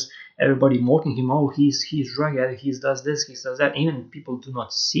 years, everybody mocking him, "Oh, he's drug addict, he does this, he does that," even people do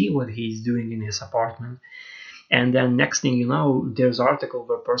not see what he's doing in his apartment. And then next thing you know, there's article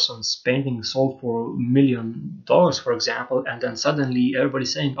where person's painting sold for $1 million, for example, and then suddenly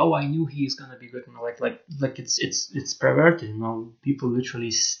everybody's saying, "Oh, I knew he's gonna be good." Like it's perverted. People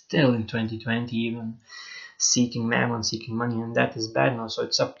literally still in 2020 even seeking mammon, seeking money, and that is bad now. So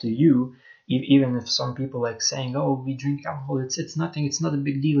it's up to you. Even if some people like saying, "Oh, we drink alcohol, it's nothing, it's not a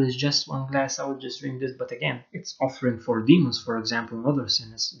big deal, it's just one glass, I would just drink this," but again, it's offering for demons, for example. Another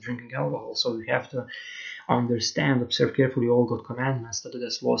sin is drinking alcohol. So you have to understand, observe carefully all God's commandments,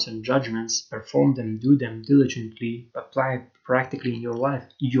 statutes, laws, and judgments, perform them, do them diligently, apply it practically in your life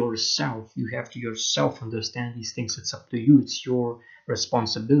yourself. You have to yourself understand these things. It's up to you. It's your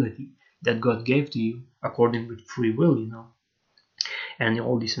responsibility that God gave to you according with free will, and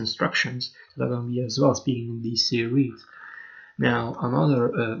all these instructions that are going to be as well speaking in these series. Now,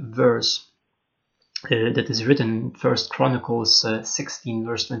 another verse that is written in 1 Chronicles 16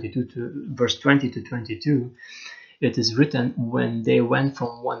 verse 20 to 22. It is written, "When they went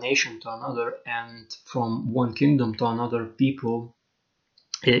from one nation to another and from one kingdom to another people,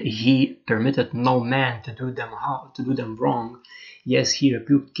 he permitted no man to do them wrong. Yes, he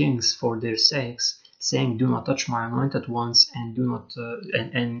rebuked kings for their sakes, saying, 'Do not touch my anointed ones, and do not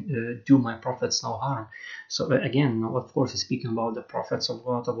do my prophets no harm.'" So again, of course, it's speaking about the prophets of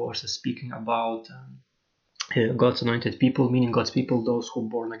God. Of course, it's speaking about God's anointed people, meaning God's people, those who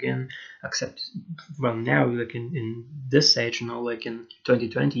born again, accept, well, now, like in this age, like in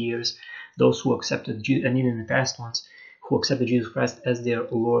 2020 years, those who accepted Jesus, and even in the past ones, who accepted Jesus Christ as their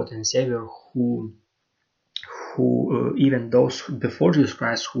Lord and Savior, who even those before Jesus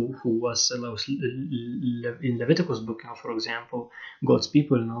Christ, who was in Leviticus book, for example, God's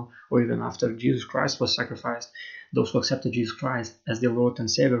people, or even after Jesus Christ was sacrificed, those who accepted Jesus Christ as their Lord and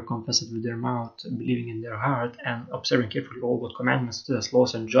Savior, confess it with their mouth, believing in their heart, and observing carefully all God's commandments,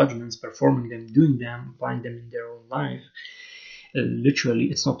 laws, and judgments, performing them, doing them, applying them in their own life. Literally,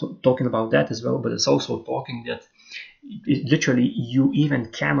 it's not talking about that as well, but it's also talking that literally you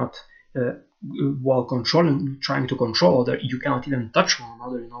even cannot, while trying to control other, you cannot even touch one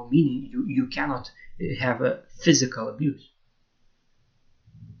another, meaning you cannot have a physical abuse.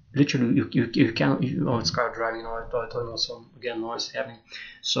 Literally, you cannot. It's car driving. I thought some again noise happening.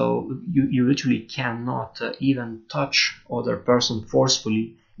 So you literally cannot even touch other person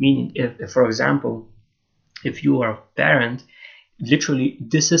forcefully. Meaning, if for example, if you are a parent, literally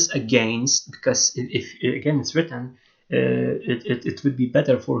this is against, because if again it's written, it would be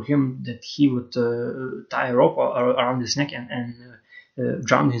better for him that he would tie a rope around his neck and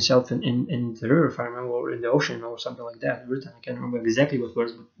drowned himself in the river, if I remember, or in the ocean or something like that. Written, I can't remember exactly what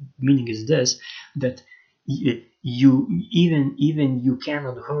words, but meaning is this: that you even you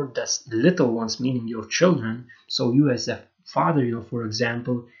cannot hurt the little ones, meaning your children. So you as a father, for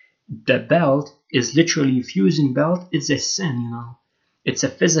example, the belt is literally fusing belt. It's a sin, it's a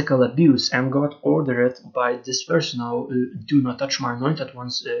physical abuse, and God ordered it by this verse. Do not touch my anointed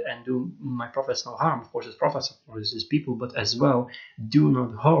ones, and do my prophets no harm. Of course, it's prophets, of course, it's people, but as well, do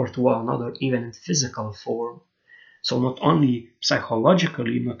not hurt one another, even in physical form. So not only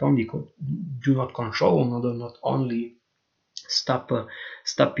psychologically, not only do not control another, not only stop,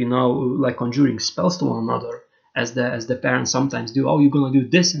 like conjuring spells to one another, as the parents sometimes do. Oh, you're gonna do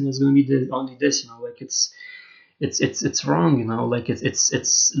this, and it's gonna be only this. Like it's wrong. Like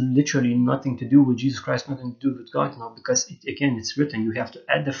it's literally nothing to do with Jesus Christ, nothing to do with God. Because again, it's written. You have to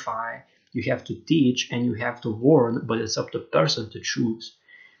edify, you have to teach, and you have to warn. But it's up to the person to choose.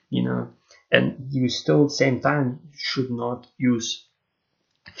 And you still, same time, should not use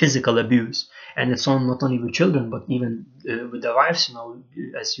physical abuse. And it's on not only with children, but even with the wives.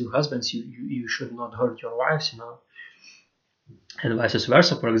 As you husbands, you should not hurt your wives. And vice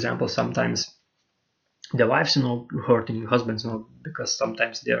versa. For example, sometimes the wives hurting husbands, because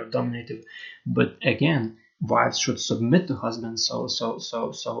sometimes they are dominative. But again, wives should submit to husbands. So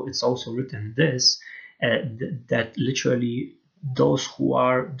it's also written this, that literally those who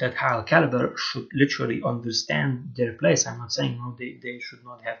are that high caliber should literally understand their place. I'm not saying they should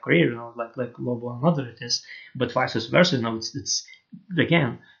not have career, like love one another, it is, but vice versa. It's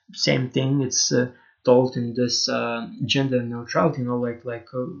again same thing. It's told in this gender neutrality,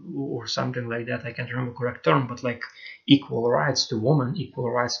 or something like that. I can't remember the correct term, but like equal rights to woman, equal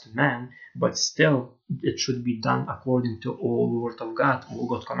rights to man, but still it should be done according to all word of God, all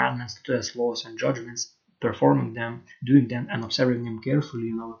God commandments, statutes, laws, and judgments, performing them, doing them, and observing them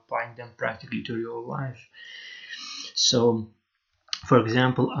carefully, applying them practically to your life. So, for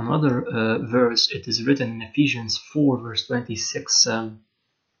example, another verse, it is written in Ephesians 4, verse 26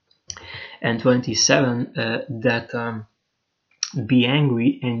 and 27, that be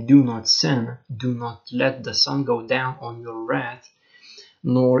angry and do not sin, do not let the sun go down on your wrath,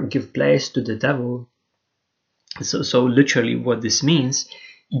 nor give place to the devil. So literally what this means,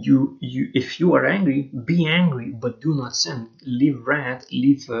 you if you are angry, be angry, but do not sin. Leave wrath,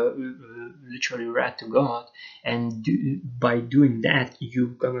 leave literally wrath to God, and by doing that,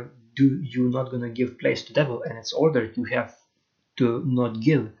 you're not gonna give place to devil. And it's ordered you have to not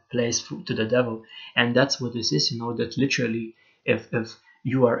give place to the devil. And that's what this is, that literally if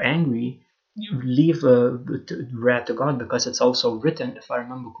you are angry, you leave wrath to God, because it's also written, if I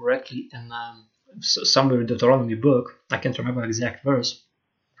remember correctly, in somewhere in the Deuteronomy book. I can't remember exact verse,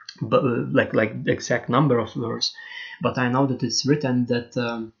 but like the exact number of verse, but I know that it's written that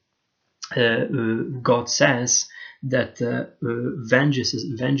God says that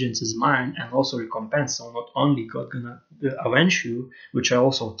vengeance is mine, and also recompense. So not only God gonna avenge you, which I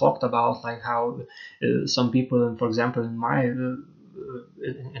also talked about, like how some people, for example, in my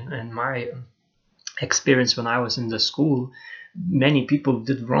experience when I was in the school, many people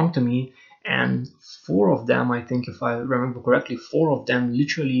did wrong to me, and 4 of them, I think, if I remember correctly, 4 of them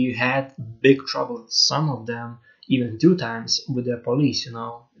literally had big trouble. Some of them even 2 times with the police.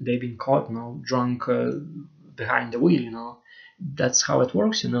 They've been caught, drunk behind the wheel. That's how it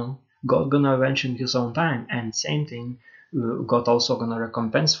works. God gonna avenge in His own time, and same thing, God also gonna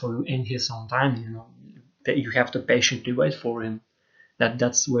recompense for you in His own time. That you have to patiently wait for Him.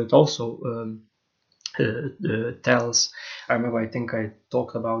 That's what it also tells. I remember, I think I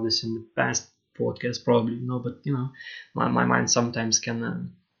talked about this in the past podcast, probably, but my mind sometimes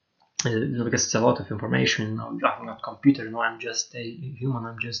can, because it's a lot of information. I'm not a computer. I'm just a human.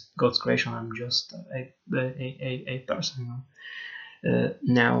 I'm just God's creation. I'm just a person.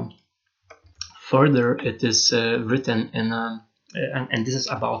 Now, further, it is written in, and this is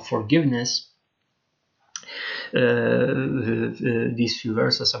about forgiveness. These few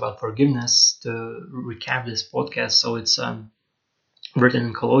verses about forgiveness to recap this podcast. So it's written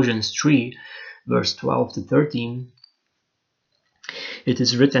in Colossians 3, verse 12 to 13. It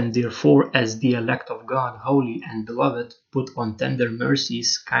is written, therefore, as the elect of God, holy and beloved, put on tender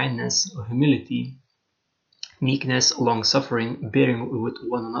mercies, kindness, humility, meekness, long-suffering, bearing with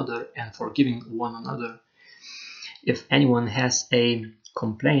one another, and forgiving one another. If anyone has a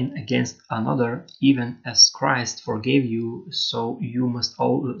complaint against another, even as Christ forgave you, so you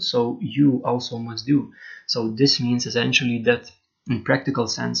also must do. So this means essentially that, in practical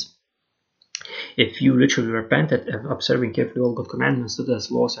sense, if you literally repented and observing carefully all God's commandments, statutes,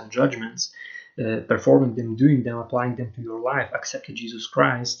 laws, and judgments, performing them, doing them, applying them to your life, accepted Jesus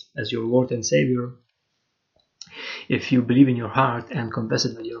Christ as your Lord and Savior, if you believe in your heart and confess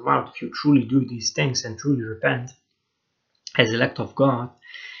it with your mouth, if you truly do these things and truly repent as elect of God,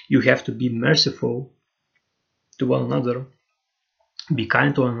 you have to be merciful to one another, be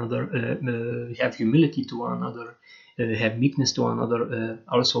kind to one another, have humility to one another, have meekness to one another,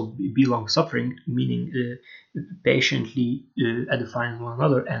 also be long-suffering, meaning patiently edifying one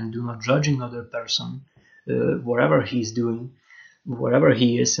another and do not judge another person, whatever he's doing, wherever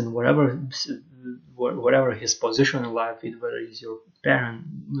he is, and whatever his position in life is, whether he's your parent,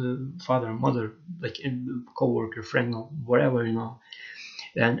 father, mother, like co-worker, friend, whatever,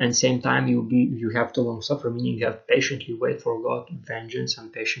 and same time you have to long suffer, meaning you have patiently wait for God vengeance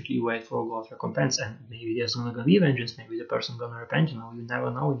and patiently wait for God's recompense. And maybe there's not gonna be vengeance, maybe the person gonna repent, you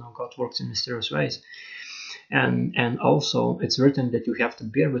never know, God works in mysterious ways. And also it's written that you have to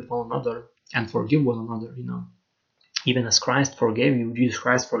bear with one another and forgive one another, even as Christ forgave you, Jesus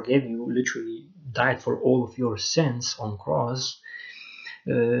Christ forgave you, literally died for all of your sins on cross.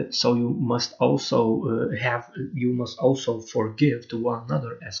 So you must also forgive to one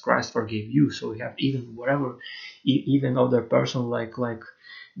another as Christ forgave you. So you have even other person like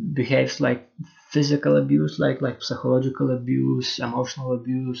behaves like physical abuse, like psychological abuse, emotional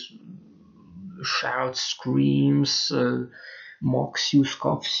abuse, shouts, screams, mocks you,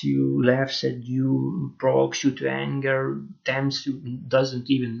 scoffs you, laughs at you, provokes you to anger, tempts you,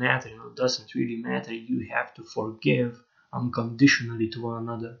 doesn't even matter, doesn't really matter. You have to forgive unconditionally to one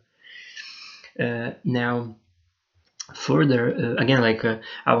another. Now, further, again,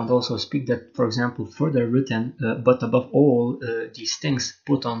 I want to also speak that, for example, further written, but above all these things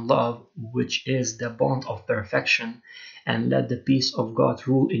put on love, which is the bond of perfection, and let the peace of God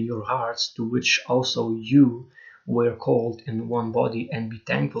rule in your hearts, to which also you were called in one body, and be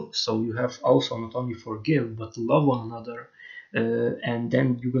thankful. So you have also not only forgive, but love one another. And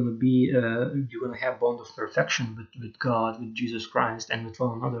then you're gonna have bond of perfection with God, with Jesus Christ, and with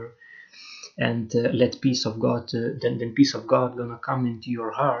one another. And let peace of God, then peace of God gonna come into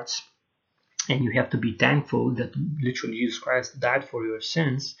your hearts, and you have to be thankful that literally Jesus Christ died for your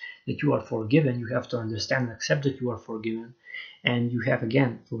sins, that you are forgiven. You have to understand and accept that you are forgiven, and you have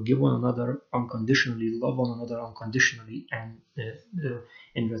again forgive one another unconditionally, love one another unconditionally, and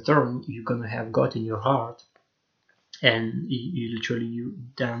in return you're gonna have God in your heart. And you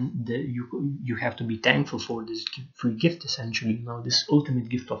have to be thankful for this free gift, essentially, this ultimate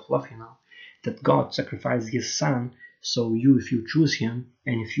gift of love, that God sacrificed His Son. So you, if you choose Him,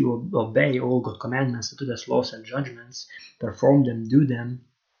 and if you obey all God's commandments, to His laws and judgments, perform them, do them,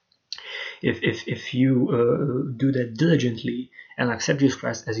 if you do that diligently and accept Jesus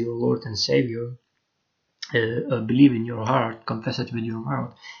Christ as your Lord and Savior, believe in your heart, confess it with your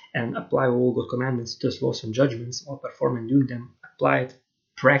mouth, and apply all God's commandments, His laws and judgments, or perform and doing them, apply it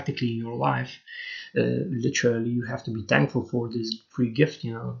practically in your life. Literally, you have to be thankful for this free gift,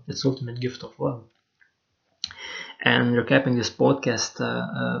 this ultimate gift of love. And recapping this podcast,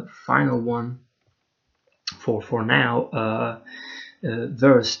 final one for now,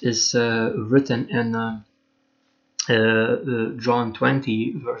 verse is written in John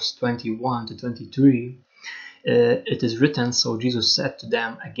 20, verse 21 to 23. It is written, so Jesus said to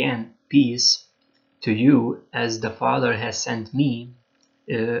them again, peace to you, as the Father has sent me,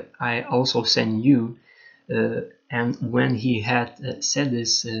 I also send you. And when he had said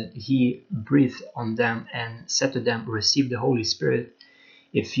this, he breathed on them and said to them, receive the Holy Spirit.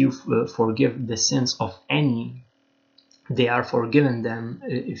 If you forgive the sins of any, they are forgiven them.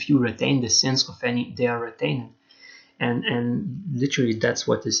 If you retain the sins of any, they are retained. And literally that's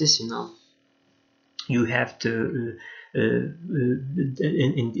what this is, You have to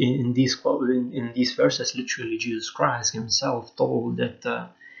in these verses, literally Jesus Christ Himself told that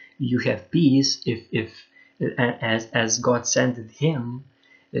you have peace if as God sent Him.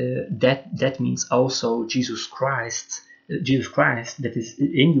 That means also Jesus Christ that is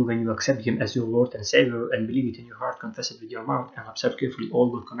in you when you accept Him as your Lord and Savior and believe it in your heart, confess it with your mouth, and observe carefully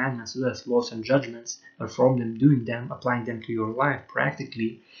all the commandments, laws and judgments, perform them, doing them, applying them to your life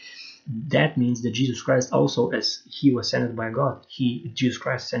practically. That means that Jesus Christ also, as He was sent by God, Jesus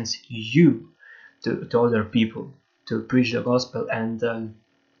Christ sends you to other people to preach the gospel and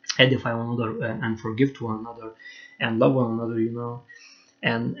edify one another and forgive to one another and love one another,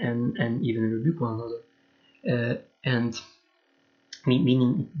 and even rebuke one another, and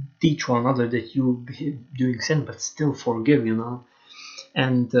meaning teach one another that you doing sin but still forgive,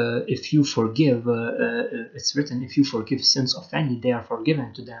 And if you forgive, it's written, if you forgive sins of any, they are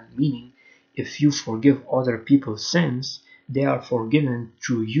forgiven to them. Meaning, if you forgive other people's sins, they are forgiven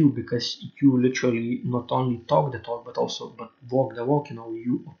through you, because you literally not only talk the talk but walk the walk.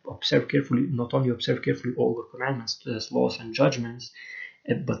 You observe carefully, not only observe carefully all the commandments, the laws and judgments,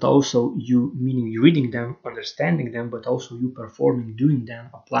 but also you, meaning you reading them, understanding them, but also you performing, doing them,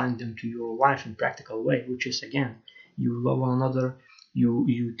 applying them to your life in practical way, which is, again, you love one another,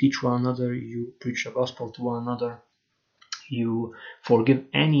 you teach one another, you preach the gospel to one another, you forgive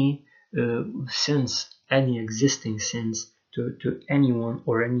any sins, any existing sins, to anyone,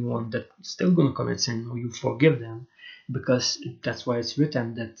 or anyone that's still going to commit sin, or you forgive them, because that's why it's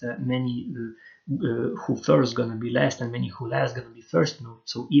written that many who first gonna be last, and many who last gonna be first.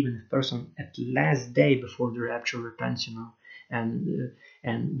 So even if person at last day before the rapture repents,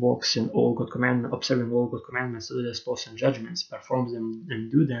 and walks in all God commandments, observing all God commandments, do the laws and judgments, performs them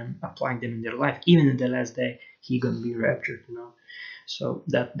and do them, applying them in their life, even in the last day, he gonna be raptured. So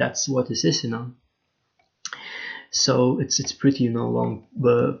that's what this is. So it's pretty long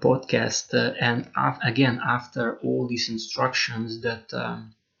podcast, and again, after all these instructions that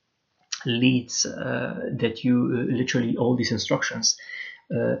leads that you literally all these instructions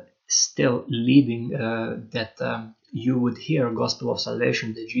still leading that you would hear gospel of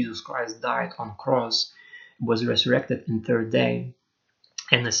salvation, that Jesus Christ died on cross, was resurrected in third day,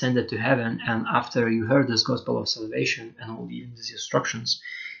 and ascended to heaven. And after you heard this gospel of salvation and all these instructions,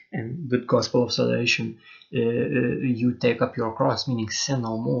 and with gospel of salvation, you take up your cross, meaning sin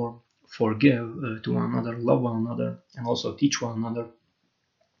no more, forgive to one another, love one another, and also teach one another,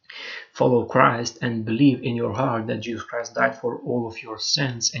 follow Christ, and believe in your heart that Jesus Christ died for all of your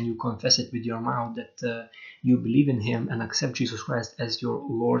sins, and you confess it with your mouth that you believe in him and accept Jesus Christ as your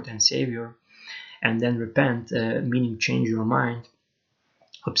Lord and Savior, and then repent, meaning change your mind,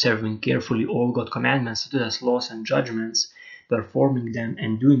 observing carefully all God's commandments, such as laws and judgments, performing them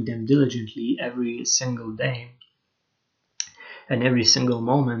and doing them diligently every single day and every single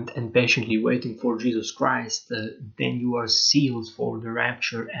moment, and patiently waiting for Jesus Christ, then you are sealed for the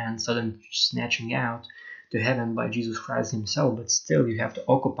rapture and sudden snatching out to heaven by Jesus Christ himself. But still you have to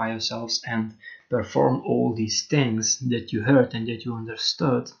occupy yourselves and perform all these things that you heard and that you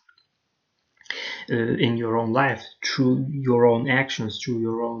understood in your own life, through your own actions, through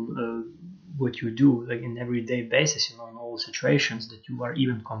your own what you do, like in everyday basis, in all situations that you are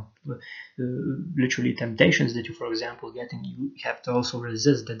even literally temptations that you, for example, getting, you have to also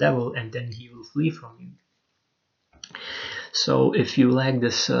resist the devil, and then he will flee from you. So if you like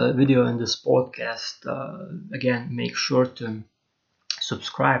this video and this podcast, again, make sure to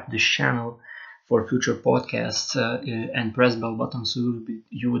subscribe this channel for future podcasts, and press bell button so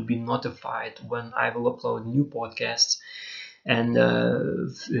you would be notified when I will upload new podcasts. And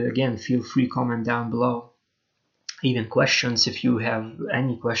again, feel free comment down below, even questions. If you have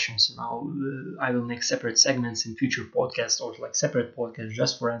any questions, I will make separate segments in future podcasts, or like separate podcasts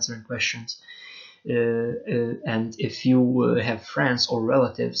just for answering questions. And if you have friends or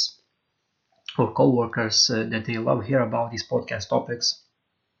relatives or co-workers that they love hear about these podcast topics,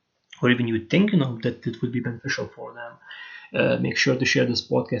 or even you think that it would be beneficial for them, make sure to share this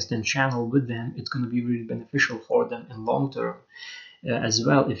podcast and channel with them. It's going to be really beneficial for them in long term. As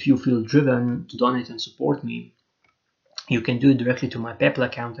well, if you feel driven to donate and support me, you can do it directly to my PayPal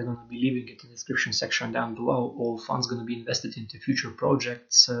account. I'm going to be leaving it in the description section down below. All funds going to be invested into future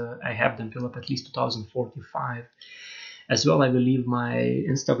projects. I have them till up at least 2045. As well, I will leave my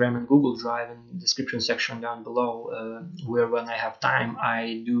Instagram and Google Drive in the description section down below, where when I have time,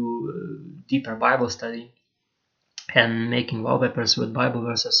 I do deeper Bible study and making wallpapers with Bible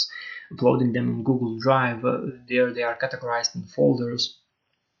verses, uploading them in Google Drive. There they are categorized in folders,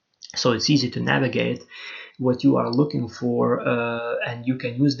 so it's easy to navigate what you are looking for, and you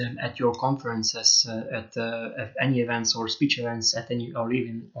can use them at your conferences, at any events or speech events, at any, or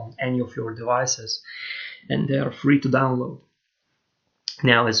even on any of your devices, and they are free to download.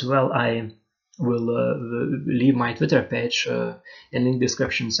 Now, as well, I will leave my Twitter page in link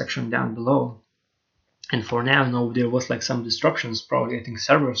description section down below. And for now, there was like some disruptions. Probably, I think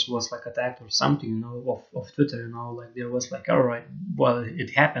servers was like attacked or something, of Twitter. Like there was like, all right, well,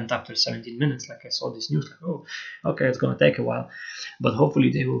 it happened after 17 minutes. Like I saw this news, like, oh, okay, it's gonna take a while, but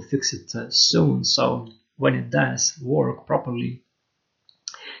hopefully they will fix it soon. So when it does work properly,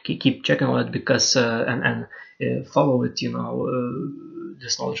 keep checking on it, because and follow it.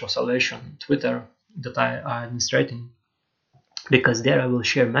 This Knowledge of Salvation Twitter that I'm administrating, because there I will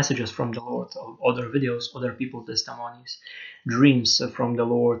share messages from the Lord, other videos, other people's testimonies, dreams from the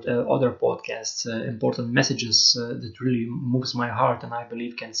Lord, other podcasts, important messages that really moves my heart, and I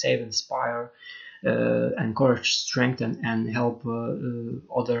believe can save, inspire, encourage, strengthen, and help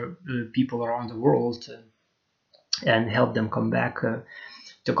other people around the world and help them come back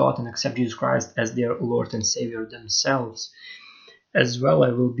to God and accept Jesus Christ as their Lord and Savior themselves. As well, I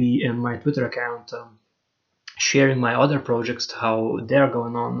will be in my Twitter account sharing my other projects, how they're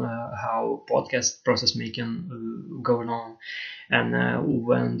going on, how podcast process making going on, and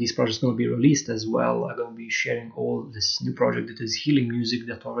when these projects going to be released as well, I'm going to be sharing all this new project that is healing music,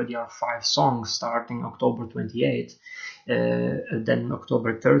 that already are 5 songs starting October 28th, then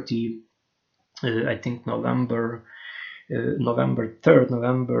October 30, I think November 3rd,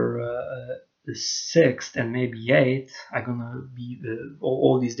 November 6th, and maybe 8th. I'm gonna be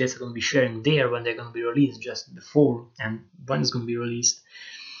all these dates are gonna be sharing there when they're gonna be released, just before and when it's gonna be released,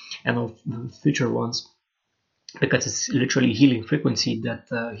 and all future ones, because it's literally healing frequency that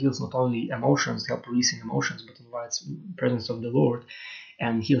heals not only emotions, help releasing emotions, but invites presence of the Lord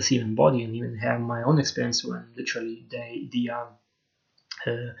and heals even body. And even have my own experience when literally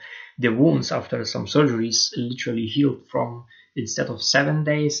the wounds after some surgeries literally healed from, instead of 7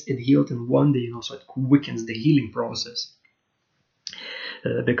 days, it healed in 1 day. So it quickens the healing process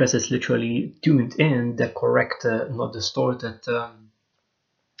because it's literally tuned in the correct, not distorted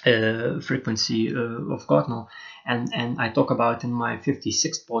frequency of God now. And I talk about in my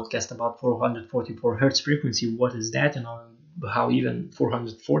 56th podcast about 444 hertz frequency. What is that? How even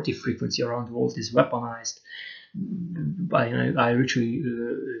 440 frequency around the world is weaponized. I really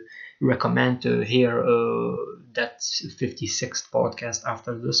recommend to hear that 56th podcast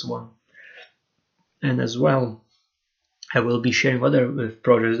after this one. And as well, I will be sharing other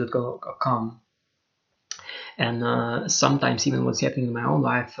projects that gonna come. And sometimes even what's happening in my own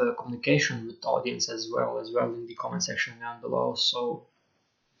life, communication with the audience as well in the comment section down below. So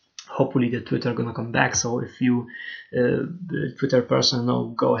hopefully the Twitter gonna come back. So if you the Twitter person,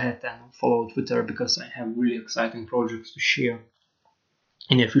 go ahead and follow Twitter, because I have really exciting projects to share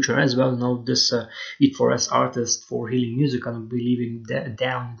in the future as well. Now this Eat4S artist for healing music, I'll be leaving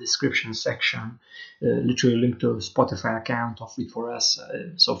down in the description section, literally link to Spotify account of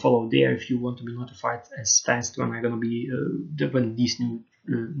Eat4S, so follow there if you want to be notified as fast when I'm gonna be when this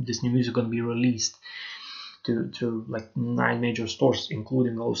new music gonna be released to like 9 major stores,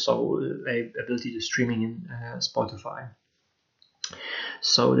 including also ability to streaming in Spotify.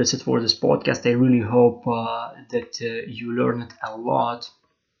 So that's it for this podcast. I really hope that you learned a lot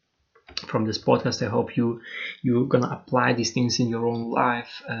from this podcast. I hope you're gonna apply these things in your own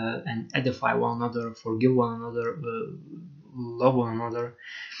life and edify one another, forgive one another, love one another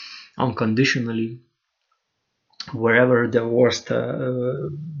unconditionally. Wherever the worst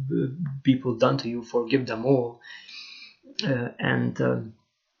people done to you, forgive them all, and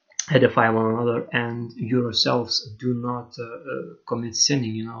edify one another, and yourselves do not commit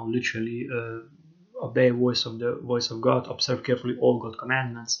sinning. Literally obey voice of God, observe carefully all God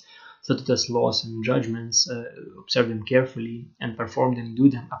commandments, statutes, laws, and judgments, observe them carefully and perform them, do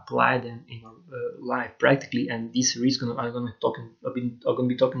them, apply them in your life practically. And this series I'm gonna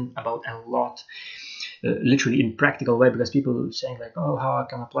be talking about a lot, literally in practical way, because people are saying like, oh, how I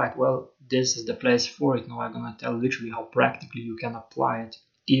can apply it. Well, this is the place for it. Now I'm gonna tell literally how practically you can apply it,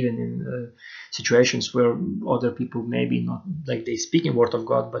 even in situations where other people maybe not like they speak in word of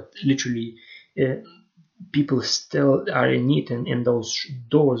God, but literally people still are in need, and in those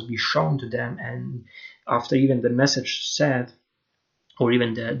doors be shown to them. And after even the message said, or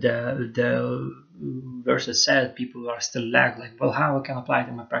even the verses said, people are still like, well, how I can apply it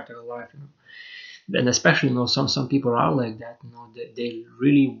in my practical life? And especially some people are like that. They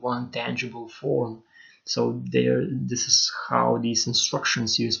really want tangible form. So this is how these instruction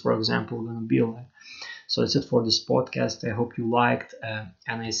series, for example, are going to be like. So that's it for this podcast. I hope you liked, and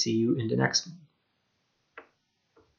I see you in the next one.